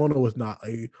 It seemed like Mona was not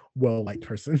a well-liked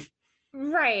person.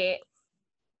 Right.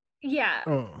 Yeah.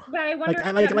 But I wonder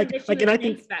and I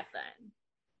think back then.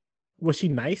 Was she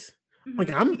nice? Like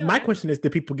my question is,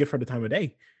 did people give her the time of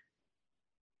day?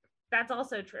 That's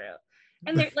also true.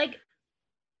 And they're like,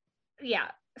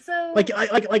 yeah. So like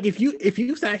if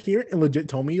you sat here and legit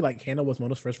told me like Hannah was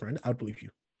Mona's first friend, I would believe you.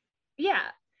 Yeah.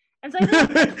 And so I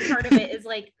think that's part of it is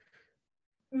like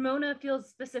Mona feels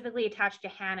specifically attached to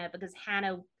Hannah because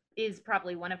Hannah is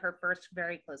probably one of her first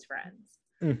very close friends.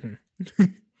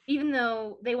 Even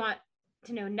though they want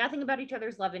to know nothing about each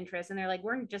other's love interests, and they're like,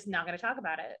 we're just not going to talk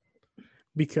about it.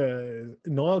 Because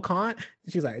Noel Khan,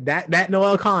 she's like, that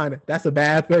Noel Khan, that's a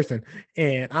bad person.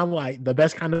 And I'm like, the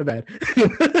best kind of bad.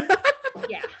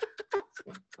 Yeah.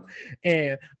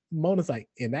 And Mona's like,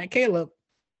 in that Caleb.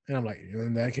 And I'm like,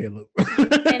 in that Caleb.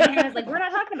 And Hannah's like, we're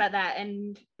not talking about that.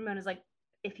 And Mona's like,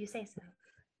 if you say so.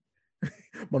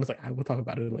 Mona's like, I will talk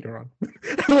about it later on.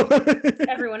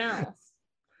 Everyone else.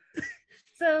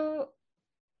 So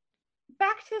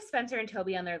back to Spencer and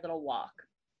Toby on their little walk.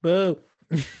 Boo.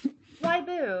 Why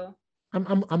boo?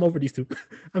 I'm over these two.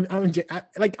 I'm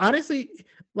like, honestly,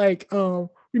 like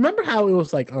remember how it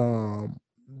was like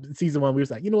season 1 we was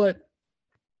like, you know what,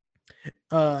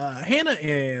 Hannah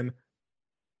and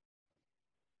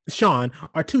Sean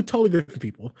are two totally different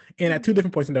people and at two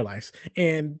different points in their lives.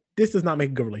 And this does not make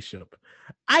a good relationship.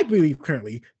 I believe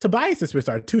currently Tobias and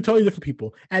Spencer are two totally different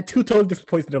people at two totally different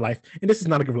points in their life. And this is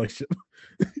not a good relationship.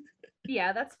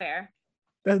 Yeah, that's fair.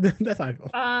 That's how I feel.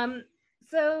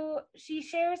 So she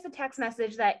shares the text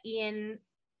message that Ian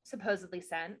supposedly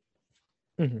sent.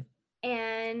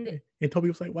 And Toby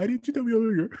was like, "Why didn't you tell me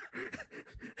earlier?"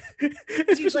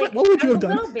 She's like, "What would you have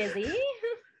done?" I was a little busy.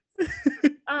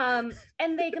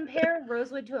 And they compare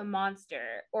Rosewood to a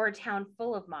monster or a town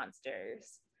full of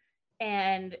monsters.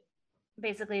 And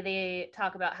basically they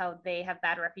talk about how they have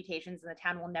bad reputations and the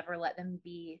town will never let them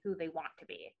be who they want to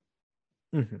be.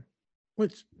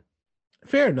 Which,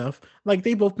 fair enough. Like,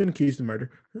 they've both been accused of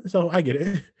murder, so I get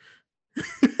it.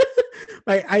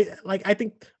 I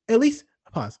think at least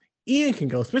pause. Ian can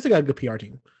go. Spencer got a good PR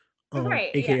team. Right.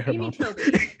 AKA yeah. her You mom. mean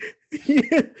Toby?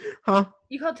 Yeah. Huh?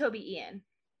 You called Toby Ian.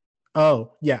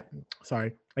 Oh, yeah.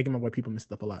 Sorry. I get my white people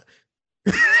mixed up a lot.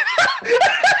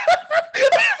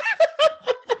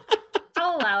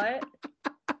 I'll allow it.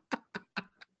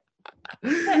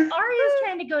 But Arya's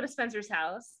trying to go to Spencer's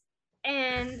house,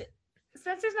 and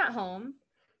Spencer's not home.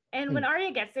 And when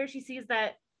Arya gets there, she sees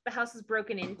that the house is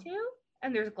broken into,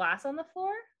 and there's glass on the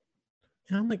floor.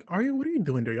 And I'm like, Arya, what are you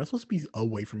doing there? You're supposed to be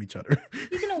away from each other.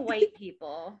 Speaking of white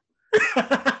people,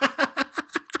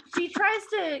 she tries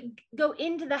to go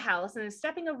into the house and is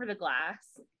stepping over the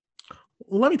glass.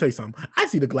 Well, let me tell you something. I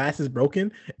see the glass is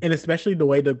broken, and especially the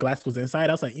way the glass was inside.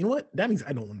 I was like, you know what? That means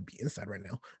I don't want to be inside right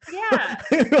now. Yeah.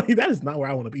 That is not where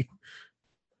I want to be.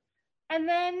 And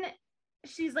then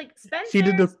she's like,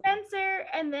 Spencer,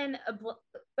 and then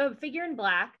a figure in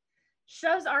black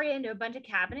shoves Arya into a bunch of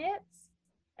cabinets.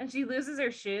 And she loses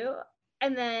her shoe,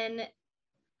 and then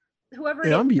whoever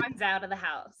runs out of the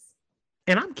house.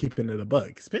 And I'm keeping it a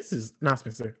bug.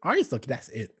 Arya's lucky. That's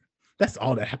it. That's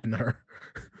all that happened to her.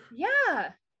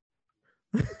 Yeah.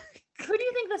 Who do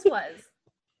you think this was?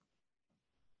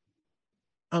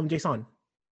 Jason.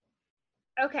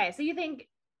 Okay, so you think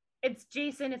it's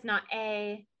Jason? It's not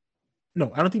A.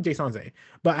 No, I don't think Jason's A.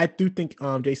 But I do think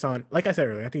Jason. Like I said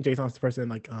earlier, I think Jason's the person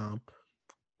like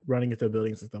running into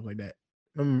buildings and stuff like that.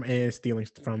 And stealing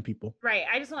from people. Right.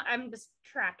 I'm just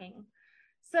tracking.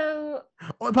 So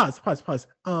pause.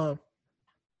 I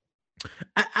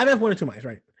have one or two minds,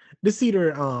 right? This is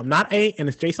either not A and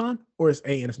it's Jason, or it's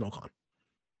A and it's Nokan.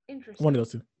 Interesting. One of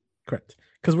those two. Correct.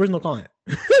 Because where's Nokan at?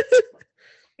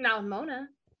 Now Mona.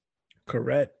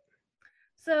 Correct.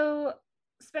 So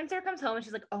Spencer comes home and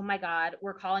she's like, "Oh my God,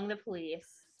 we're calling the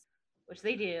police," which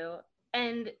they do.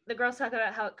 And the girls talk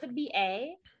about how it could be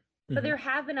A. But there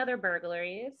have been other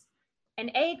burglaries,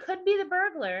 and A could be the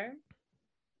burglar.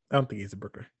 I don't think he's a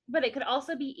burglar. But it could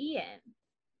also be Ian,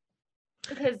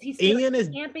 because he's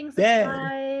stealing camping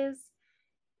supplies.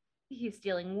 He's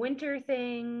stealing winter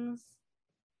things,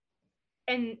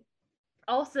 and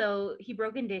also he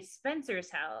broke into Spencer's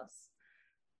house,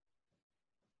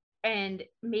 and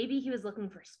maybe he was looking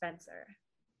for Spencer.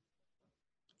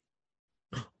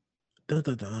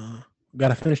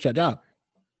 Gotta finish that job.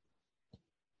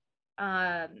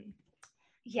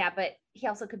 Yeah, but he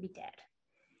also could be dead.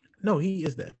 No, he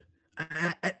is dead.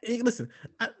 Listen,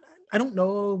 I don't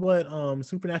know what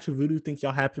supernatural voodoo think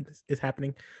y'all is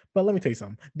happening, but let me tell you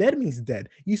something. Dead means dead.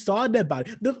 You saw a dead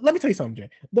body. Let me tell you something, Jay.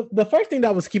 The first thing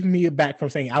that was keeping me back from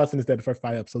saying Allison is dead the first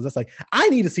 5 episodes, that's like, I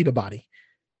need to see the body.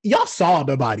 Y'all saw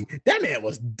the body. That man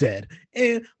was dead.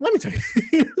 And let me tell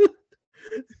you,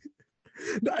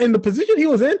 in the position he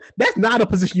was in, that's not a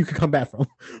position you can come back from.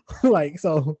 Like,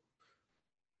 so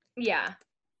yeah,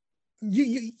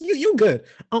 you good,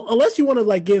 unless you want to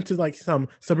like get into like some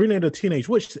Sabrina the Teenage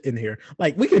Witch in here.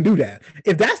 Like, we can do that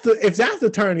if that's the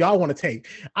turn y'all want to take.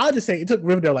 I'll just say it took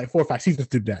Riverdale like 4 or 5 seasons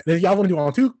to do that. If y'all want to do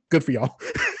on 2, good for y'all.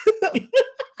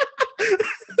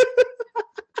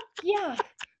 Yeah,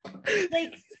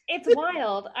 like, it's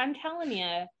wild. I'm telling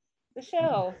you, the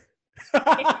show.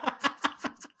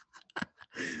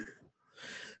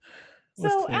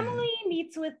 So Emily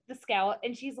meets with the scout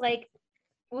and she's like,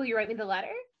 "Will you write me the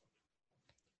letter?"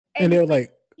 And they're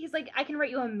like, he's like, "I can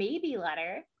write you a maybe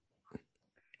letter."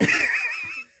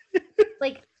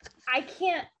 Like, I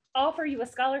can't offer you a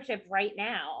scholarship right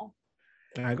now.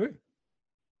 I agree.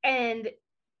 And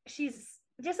she's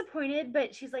disappointed,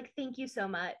 but she's like, "Thank you so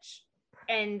much."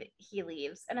 And he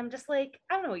leaves. And I'm just like,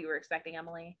 I don't know what you were expecting,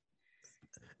 Emily.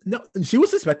 No, she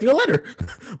was expecting a letter.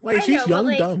 Like, she's young,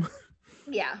 like, dumb.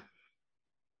 Yeah.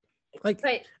 Like,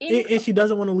 and she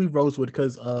doesn't want to leave Rosewood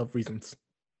because of reasons.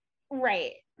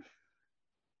 Right.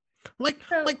 Like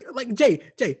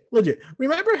Jay, legit.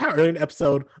 Remember how early in the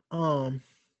episode,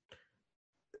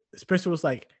 Spencer was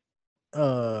like,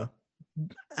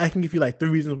 I can give you like 3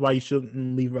 reasons why you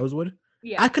shouldn't leave Rosewood.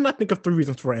 Yeah. I could not think of 3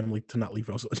 reasons for Emily to not leave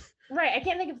Rosewood. Right. I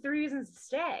can't think of 3 reasons to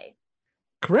stay.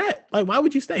 Correct. Like, why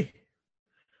would you stay?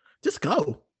 Just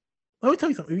go. Let me tell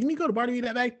you something. If you need to go to Barnaby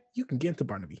that bad, you can get into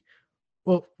Barnaby.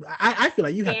 Well, I feel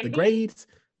like you have the grades.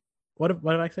 What did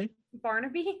I say?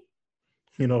 Barnaby?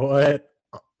 You know what?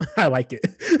 I like it.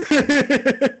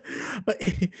 But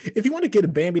if you want to get a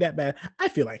Bambi that bad, I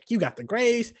feel like you got the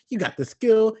grades, you got the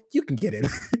skill, you can get in.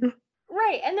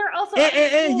 Right. And they're also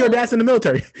and your dad's in the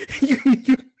military. you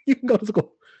can go to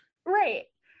school. Right.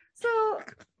 So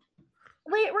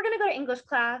wait, we're gonna go to English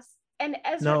class, and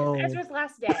Ezra's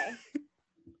last day.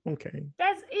 Okay.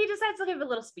 He decides to give a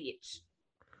little speech.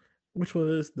 Which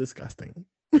was disgusting.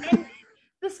 And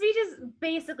the speech is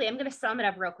basically, I'm gonna sum it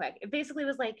up real quick. It basically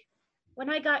was like, when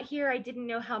I got here, I didn't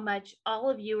know how much all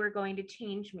of you were going to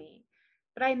change me.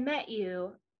 But I met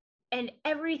you, and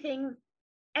everything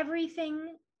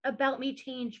about me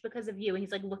changed because of you. And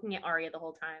he's like looking at Arya the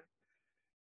whole time.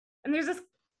 And there's this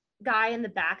guy in the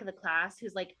back of the class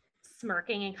who's like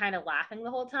smirking and kind of laughing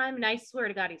the whole time. And I swear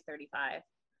to God, he's 35.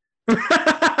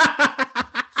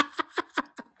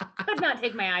 Could not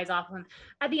take my eyes off him.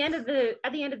 At the end of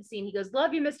the scene, he goes,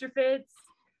 "Love you, Mr. Fitz."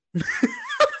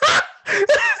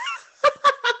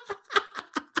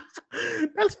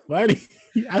 That's funny.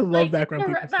 I love background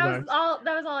people. That was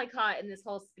all I caught in this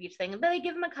whole speech thing. And then they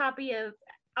give him a copy of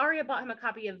Arya bought him a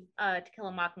copy of To Kill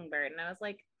a Mockingbird, and I was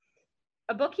like,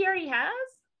 a book he already has?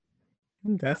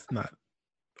 That's not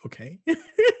okay.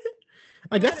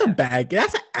 Like that's an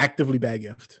actively bad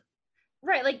gift.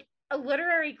 Right, like a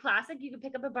literary classic you could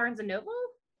pick up at Barnes and Noble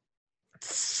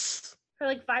for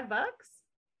like $5. I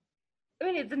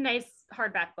mean, it's a nice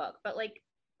hardback book, but like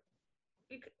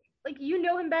you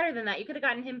know him better than that. You could have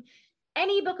gotten him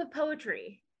any book of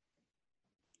poetry.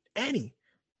 Any.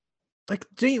 Like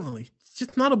genuinely. It's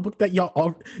just not a book that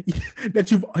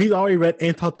he's already read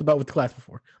and talked about with the class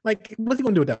before. Like, what's he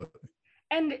gonna do with that book?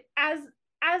 And as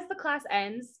the class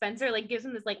ends, Spencer like gives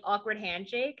him this like awkward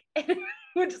handshake,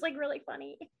 which is like really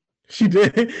funny. She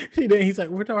did. He's like,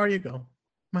 "Where did Arya go?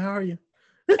 How are you?"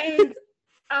 And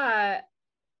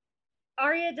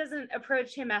Arya doesn't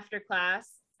approach him after class.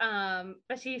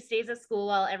 But she stays at school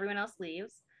while everyone else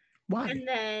leaves. Why? And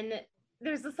then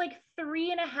there's this like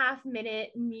 3.5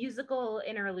 minute musical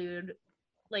interlude,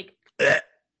 like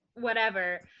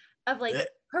whatever, of like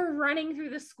her running through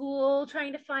the school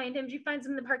trying to find him. She finds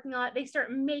him in the parking lot. They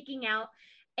start making out,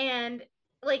 and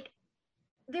like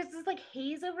there's this like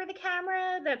haze over the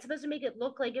camera that's supposed to make it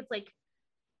look like it's like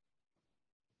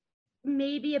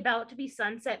maybe about to be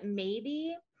sunset,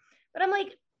 maybe. But I'm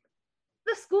like,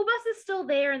 the school bus is still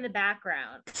there in the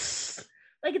background.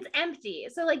 Like it's empty.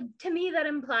 So like to me that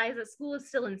implies that school is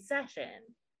still in session.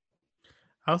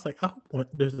 I was like, oh,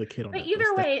 there's a kid on. But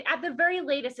either way, at the very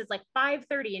latest, it's like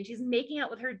 5:30, and she's making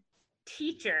out with her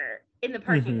teacher in the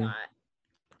parking lot.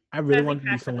 I really want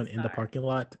to be someone in the parking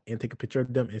lot and take a picture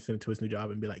of them and send it to his new job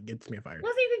and be like, "Get me fired."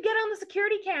 Well, so you could get on the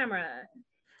security camera.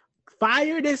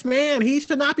 Fire this man. He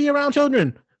should not be around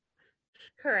children.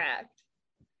 Correct.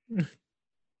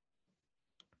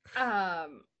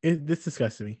 This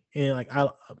disgusts me, and like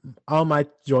all my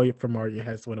joy from Mario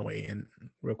has went away and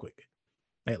real quick.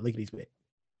 Like lickety split.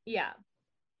 Yeah.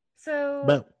 So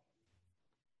but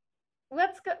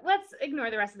let's ignore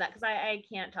the rest of that because I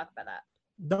can't talk about that.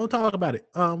 Don't talk about it.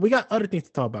 We got other things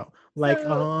to talk about, like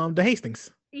the Hastings.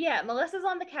 Yeah, Melissa's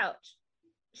on the couch.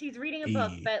 She's reading a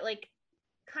book, but like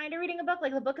kind of reading a book.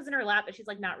 Like the book is in her lap, but she's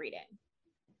like not reading.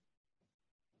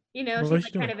 You know, she's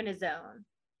like kind of in a zone.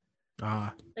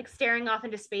 Like staring off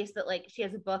into space, but like she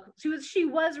has a book. She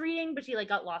was reading, but she like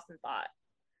got lost in thought.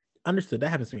 Understood. That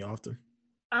happens to me often.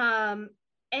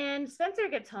 And Spencer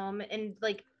gets home and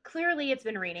like clearly it's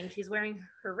been raining. She's wearing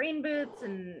her rain boots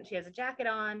and she has a jacket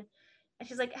on. And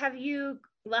she's like, "Have you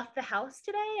left the house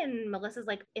today?" And Melissa's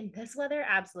like, "In this weather?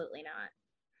 Absolutely not."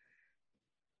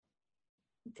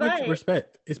 But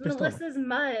respect. It's Melissa's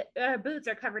boots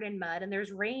are covered in mud and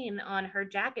there's rain on her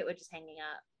jacket, which is hanging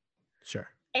up. Sure.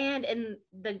 And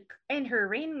in her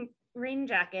rain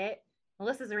jacket,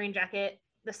 Melissa's rain jacket,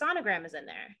 the sonogram is in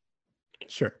there.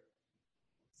 Sure.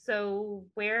 So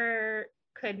where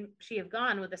could she have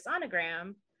gone with the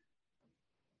sonogram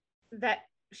that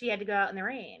she had to go out in the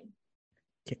rain?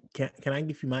 Can I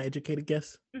give you my educated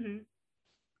guess?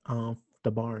 Mm-hmm.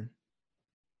 The barn.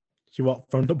 She walked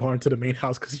from the barn to the main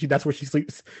house because that's where she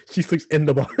sleeps. She sleeps in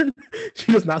the barn.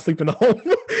 She does not sleep in the home.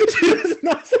 She does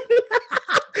not sleep.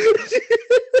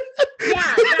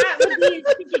 Yeah, that would be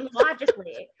thinking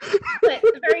logically. But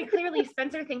very clearly,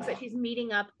 Spencer thinks that she's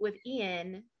meeting up with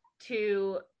Ian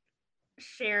to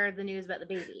share the news about the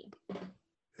baby.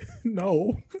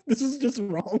 No, this is just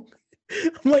wrong.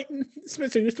 I'm like,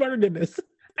 Spencer, you're smarter than this.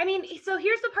 I mean, so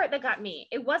here's the part that got me.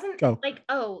 It wasn't like,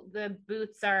 oh, the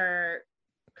boots are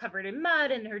covered in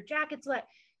mud and her jacket's wet.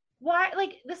 Why?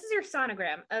 Like, this is your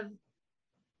sonogram of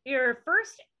your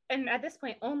first and at this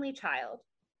point only child.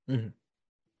 Mm-hmm.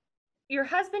 Your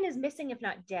husband is missing, if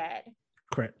not dead.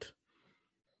 Correct.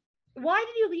 Why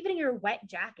did you leave it in your wet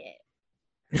jacket?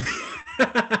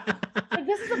 Like,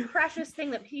 this is a precious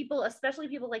thing that people, especially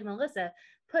people like Melissa,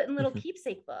 put in little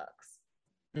keepsake books.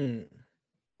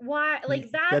 Why? Like,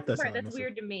 that's the part that's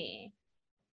weird to me.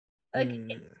 Like,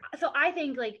 so I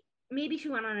think like maybe she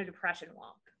went on a depression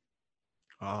walk.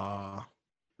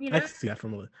 You know? I can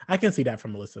see that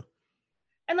from Melissa.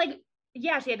 And like,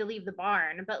 yeah, she had to leave the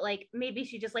barn, but like maybe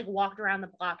she just like walked around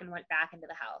the block and went back into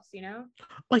the house, you know?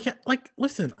 Like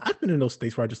listen, I've been in those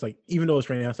states where I just like, even though it's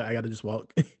raining outside, I gotta just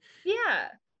walk. Yeah.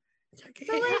 So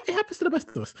it happens to the best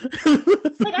of us.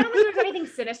 Like, I don't think there's anything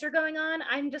sinister going on.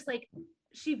 I'm just like,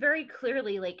 she very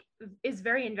clearly like is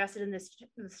very invested in this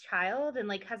child and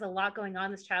like has a lot going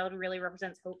on. This child really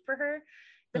represents hope for her.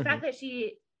 The fact that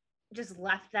she just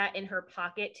left that in her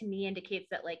pocket to me indicates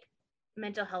that like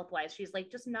mental health wise, she's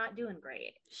like just not doing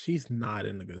great. She's not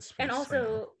in a good space. And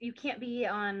also, you can't be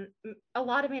on a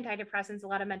lot of antidepressants, a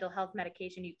lot of mental health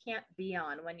medication. You can't be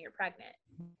on when you're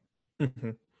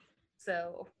pregnant.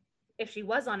 So if she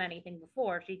was on anything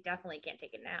before, she definitely can't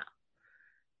take it now.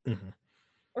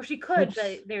 Or she could,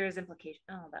 but there is implication.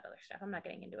 Oh, that other stuff. I'm not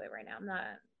getting into it right now. I'm not,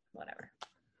 whatever.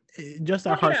 Just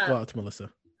our hearts go out to Melissa.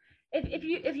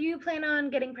 If you plan on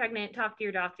getting pregnant, talk to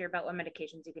your doctor about what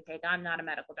medications you can take. I'm not a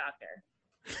medical doctor.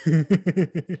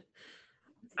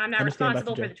 I'm not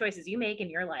responsible for the choices you make in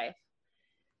your life.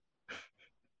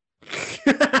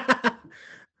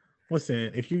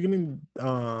 Listen, if you're getting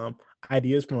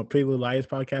ideas from a Pretty Little Liars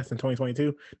podcast in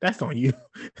 2022, that's on you.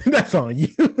 That's on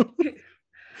you.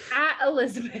 At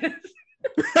Elizabeth.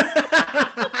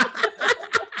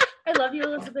 I love you,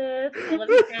 Elizabeth. I love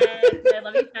you, Ted. I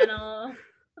love you, Fennel.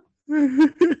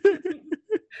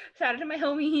 Shout out to my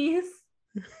homies.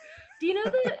 Do you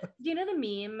know the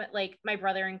meme like my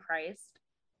brother in Christ?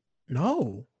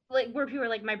 No. Like where people are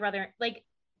like my brother, like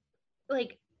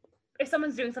if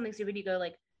someone's doing something stupid, you go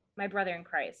like my brother in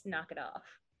Christ, knock it off.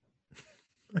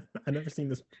 I've never seen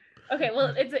this. Okay,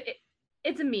 well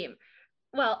it's a meme.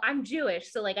 Well, I'm Jewish,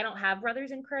 so like I don't have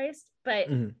brothers in Christ, but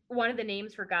one of the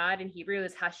names for God in Hebrew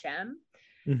is Hashem.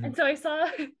 And so I saw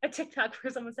a TikTok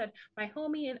where someone said, my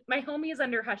homie is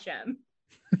under Hashem.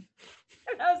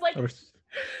 And I was like,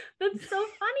 that's so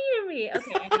funny to me.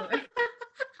 Okay, anyway.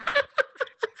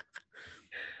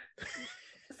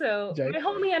 So my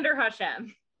homie under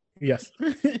Hashem. Yes.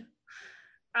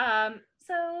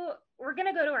 So we're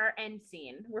gonna go to our end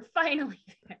scene. We're finally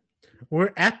there.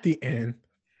 We're at the end.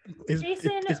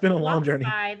 It's been a long journey.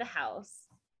 By the house.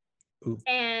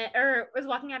 Or was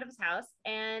walking out of his house,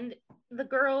 and the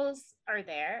girls are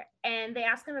there, and they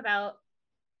ask him about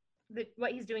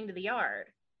what he's doing to the yard,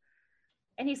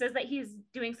 and he says that he's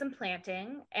doing some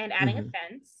planting and adding a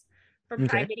fence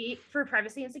for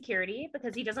privacy and security,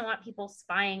 because he doesn't want people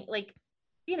spying. Like,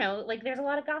 you know, like there's a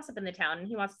lot of gossip in the town, and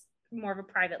he wants more of a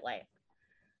private life.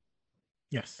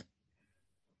 Yes.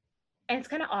 And it's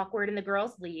kind of awkward, and the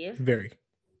girls leave. Very.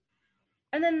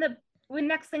 And then the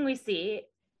next thing we see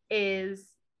is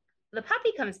the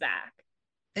puppy comes back.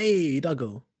 Hey,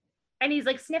 Doggo. And he's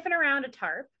like sniffing around a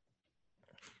tarp.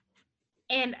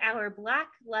 And our black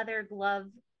leather glove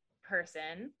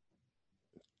person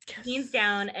leans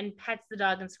down and pets the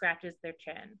dog and scratches their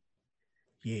chin.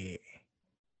 Yeah.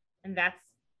 And that's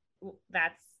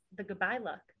the goodbye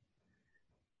look.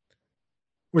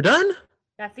 We're done?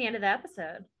 That's the end of the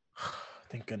episode.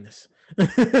 Thank goodness.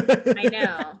 I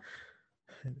know.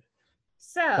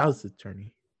 So that was the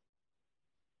journey.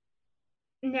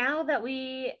 Now that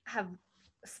we have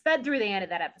sped through the end of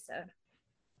that episode.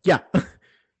 Yeah.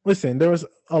 Listen, there was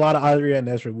a lot of Audrey and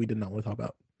Ezra we did not want to talk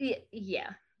about. Yeah.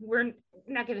 We're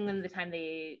not giving them the time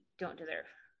they don't deserve.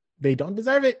 They don't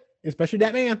deserve it, especially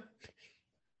that man.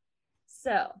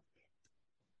 So,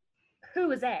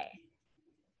 who is A?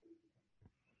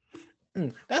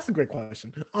 That's a great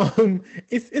question.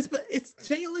 It's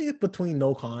generally between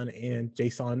Noel Khan and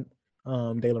Jason De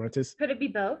Laurentiis. Could it be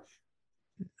both?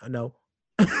 No.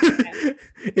 Okay.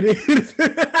 It is. You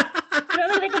don't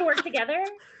think they could work together?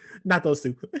 Not those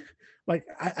two. Like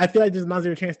I feel like there's not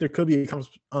zero chance there could be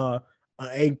a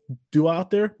duo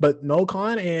out there, but Noel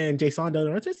Khan and Jason De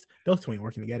Laurentiis, those two ain't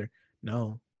working together.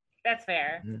 No. That's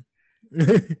fair.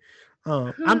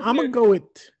 I'm gonna go with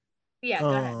go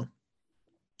ahead.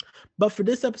 But for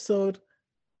this episode,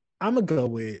 I'm gonna go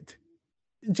with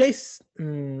Jace.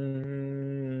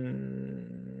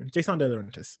 Jason De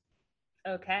Laurentiis.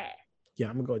 Okay. Yeah,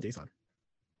 I'm gonna go with Jason.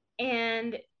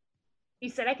 And you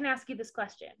said I can ask you this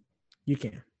question. You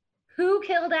can. Who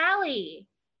killed Allie?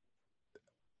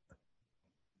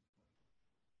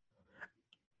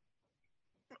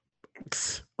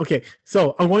 Okay,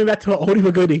 so I'm going back to an oldie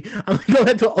but goodie. I'm going to go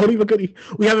back to an oldie but goodie.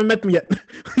 We haven't met them yet.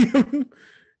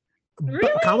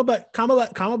 Really? Comma,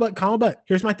 but.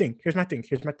 Here's my thing.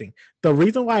 The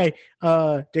reason why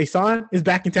Jason is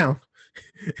back in town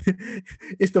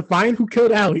is to find who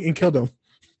killed Allie and kill them.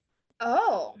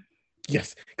 Oh.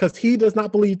 Yes, because he does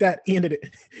not believe that Ian did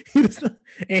it.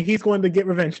 And he's going to get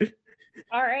revenge.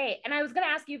 All right. And I was going to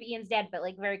ask you if Ian's dead, but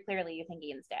like very clearly you think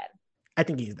Ian's dead. I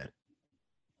think he's dead.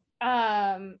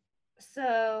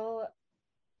 So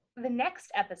the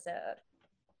next episode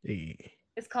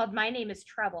is called My Name is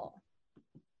Trouble.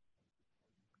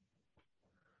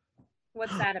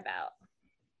 What's that about?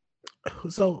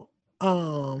 So,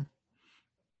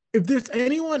 if there's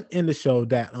anyone in the show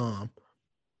that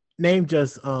name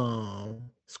just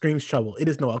screams trouble, it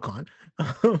is Noah Khan.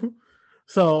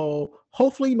 So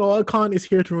hopefully Noah Khan is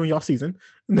here to ruin y'all season.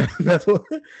 That's what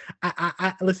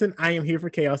I listen. I am here for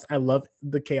chaos. I love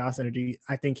the chaos energy.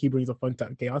 I think he brings a fun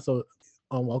time chaos. So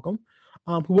welcome.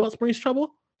 Who else brings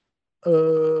trouble?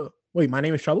 Wait, My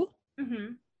Name is Trouble.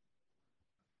 Mm-hmm.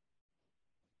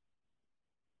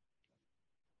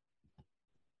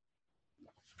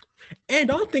 And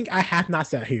don't think I have not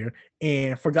sat here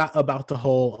and forgot about the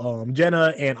whole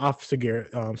Jenna and Officer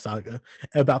Garrett saga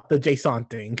about the Jason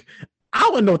thing. I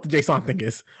want to know what the Jason thing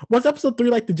is. Was episode 3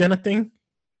 like the Jenna thing?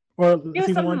 Or it was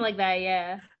something 1? Like that,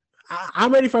 yeah.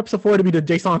 I'm ready for episode 4 to be the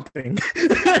Jason thing.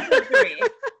 Episode 3.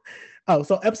 Oh,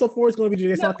 so episode 4 is going to be the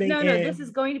Jason thing. No, this is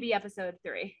going to be episode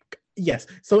 3. Yes.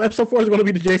 So episode 4 is going to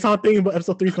be the Jason thing, but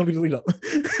episode 3 is going to be the lead up.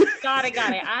 Got it.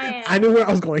 I knew where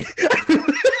I was going.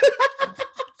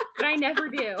 But I never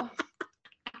do.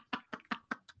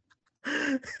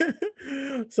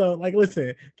 So like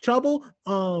listen, trouble,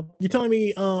 you're telling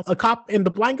me a cop and the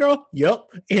blind girl? Yep.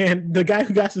 And the guy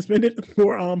who got suspended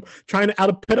for trying to out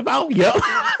a pedophile? Yep.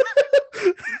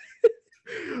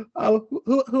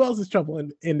 Who else is trouble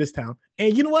in this town?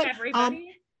 And you know what?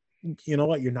 Everybody? You know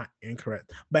what? You're not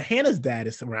incorrect. But Hannah's dad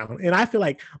is around, and I feel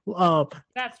like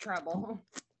that's trouble.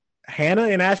 Hannah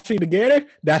and Ashley together,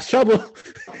 that's trouble.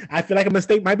 I feel like a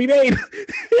mistake might be made.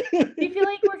 Do you feel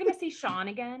like we're gonna see Sean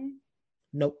again?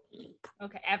 Nope.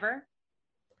 Okay, ever?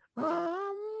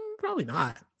 Probably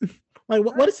not. Like,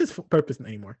 what is his purpose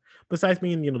anymore? Besides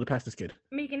being, the pastor's kid.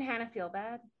 Making Hannah feel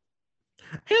bad.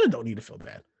 Hannah don't need to feel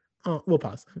bad. We'll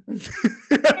pause.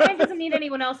 Hannah doesn't need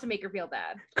anyone else to make her feel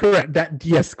bad. Correct.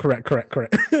 Yes, correct.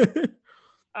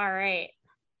 All right.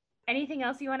 Anything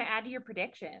else you want to add to your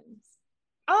predictions?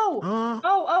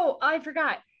 Oh, I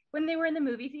forgot. When they were in the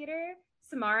movie theater,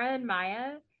 Samara and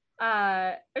Maya,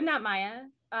 not Maya,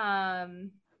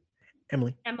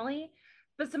 Emily,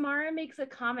 but Samara makes a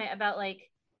comment about like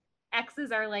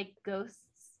exes are like ghosts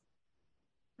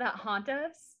that haunt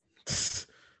us.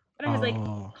 And I was like,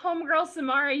 homegirl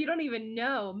Samara, you don't even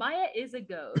know. Maya is a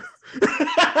ghost.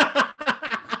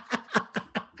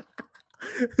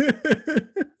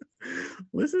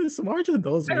 Listen, Samara just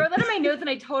knows me. I wrote that in my notes and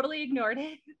I totally ignored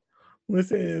it.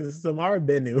 Listen, Samara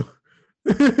Benu.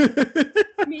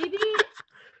 Maybe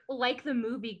like the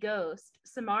movie Ghost,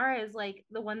 Samara is like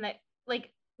the one that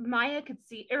like Maya could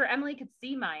see, or Emily could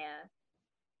see Maya.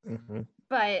 Mm-hmm.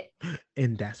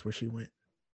 And that's where she went.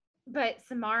 But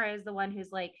Samara is the one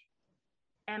who's like,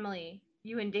 Emily,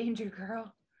 you in danger,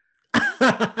 girl.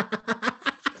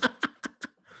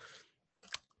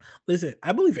 Listen,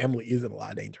 I believe Emily is in a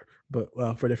lot of danger, but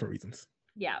for different reasons.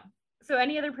 Yeah. So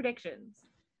any other predictions?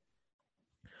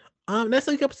 Next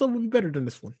week's episode will be better than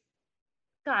this one.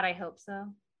 God, I hope so.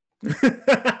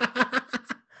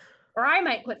 Or I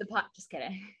might quit the pot. Just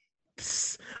kidding.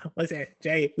 Listen,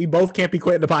 Jay, we both can't be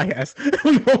quitting the podcast.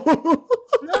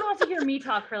 No one wants to hear me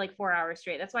talk for like 4 hours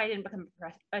straight. That's why I didn't become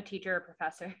a teacher or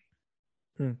professor.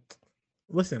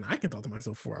 Listen, I can talk to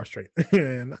myself 4 hours straight. I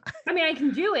mean, I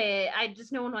can do it.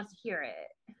 No one wants to hear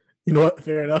it. You know what?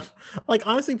 Fair enough. Like,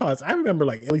 honestly, pause. I remember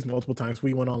like at least multiple times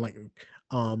we went on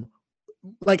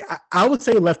like I would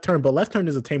say left turn, but left turn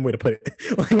is a tame way to put it.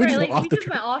 We just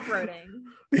went off-roading.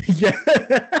 Yeah.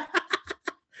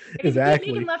 If you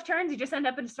keep making left turns, you just end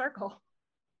up in a circle.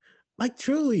 Like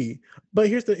truly. But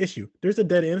here's the issue. There's a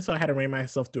dead end, so I had to ram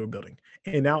myself through a building.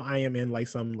 And now I am in like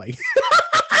some like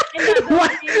and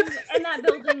that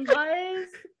building was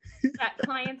that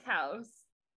client's house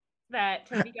that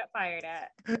Toby got fired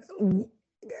at.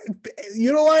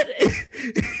 You know what?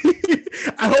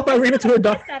 I hope I ran into a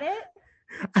dog.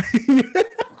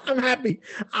 I'm happy.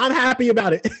 I'm happy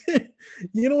about it.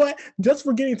 You know what? Just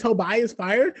for getting Tobias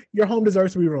fired, your home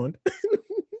deserves to be ruined.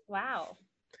 Wow.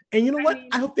 And you know what?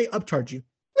 I hope they upcharge you.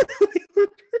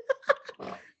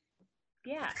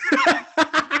 Yeah.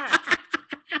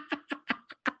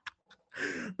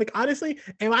 Like, honestly,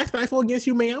 am I spiteful against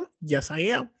you, ma'am? Yes, I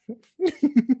am.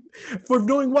 For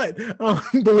doing what?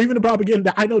 Believing the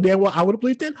propaganda I know damn well I would have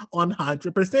believed in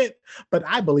 100%. But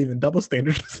I believe in double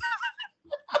standards.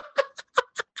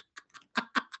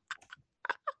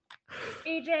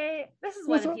 AJ, this is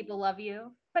why the people love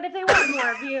you. But if they want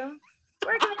more of you,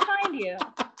 where can they find you?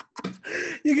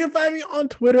 You can find me on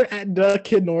Twitter at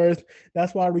 @KidNorris.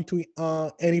 That's why I retweet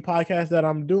any podcast that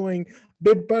I'm doing.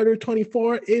 Big Brother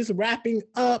 24 is wrapping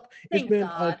up. It's been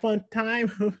a fun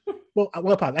time. Well, I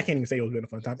can't even say it's been a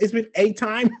fun time. It's been a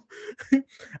time.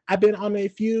 I've been on a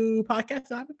few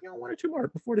podcasts. I've been on one or two more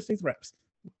before the season wraps.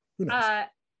 Who knows?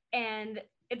 And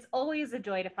it's always a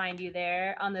joy to find you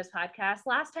there on those podcasts.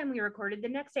 Last time we recorded, the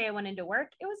next day I went into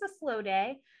work. It was a slow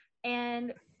day.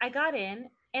 And I got in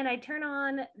and I turn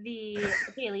on the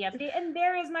daily update. And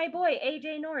there is my boy,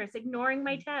 AJ Norris, ignoring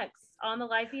my texts on the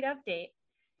live feed update.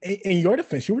 In your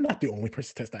defense, you were not the only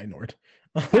person test I ignored.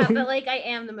 Yeah, but like I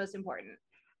am the most important.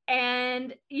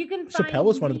 And you can find Chappelle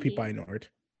was one of the people I ignored.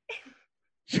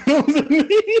 You can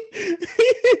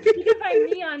find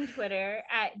me on Twitter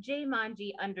at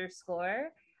jmanji_,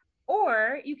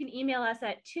 or you can email us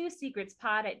at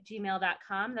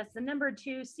 2secretspod@gmail.com. That's the number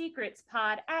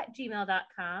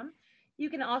 2secretspod@gmail.com. You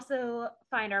can also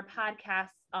find our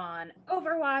podcasts on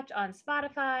Overwatch, on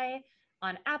Spotify,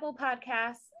 on Apple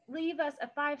Podcasts. Leave us a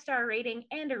 5-star rating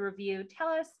and a review. Tell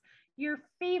us your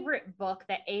favorite book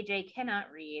that AJ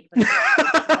cannot read.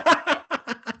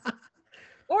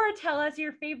 Or tell us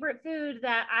your favorite food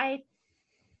that I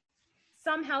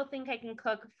somehow think I can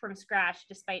cook from scratch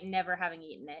despite never having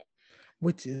eaten it.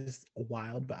 Which is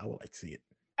wild, but I would like to see it.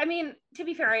 I mean, to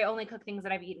be fair, I only cook things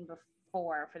that I've eaten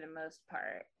before for the most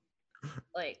part.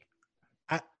 Like,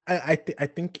 I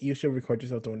think you should record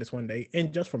yourself doing this one day,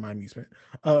 and just for my amusement.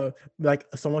 Like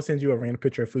someone sends you a random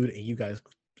picture of food, and you guys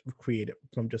create it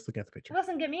from just looking at the picture.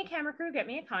 Listen, get me a camera crew, get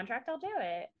me a contract, I'll do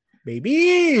it.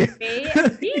 Baby!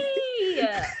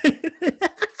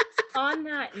 On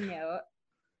that note,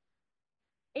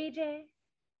 AJ,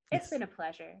 it's been a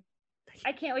pleasure.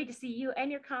 I can't wait to see you and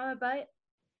your comma butt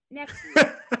next week.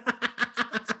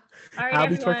 All right, I'll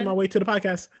be twerking my way to the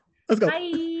podcast. Let's go.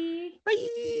 Bye.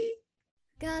 Bye.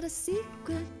 Got a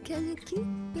secret, can you keep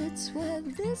it? Swear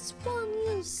this one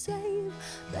you save.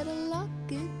 Better lock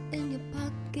it in your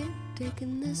pocket,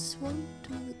 taking this one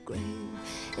to the grave.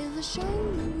 If I show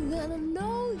you, then I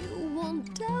know you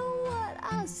won't tell what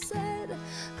I said.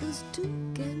 'Cause two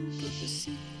can keep a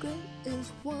secret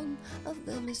if one of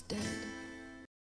them is dead.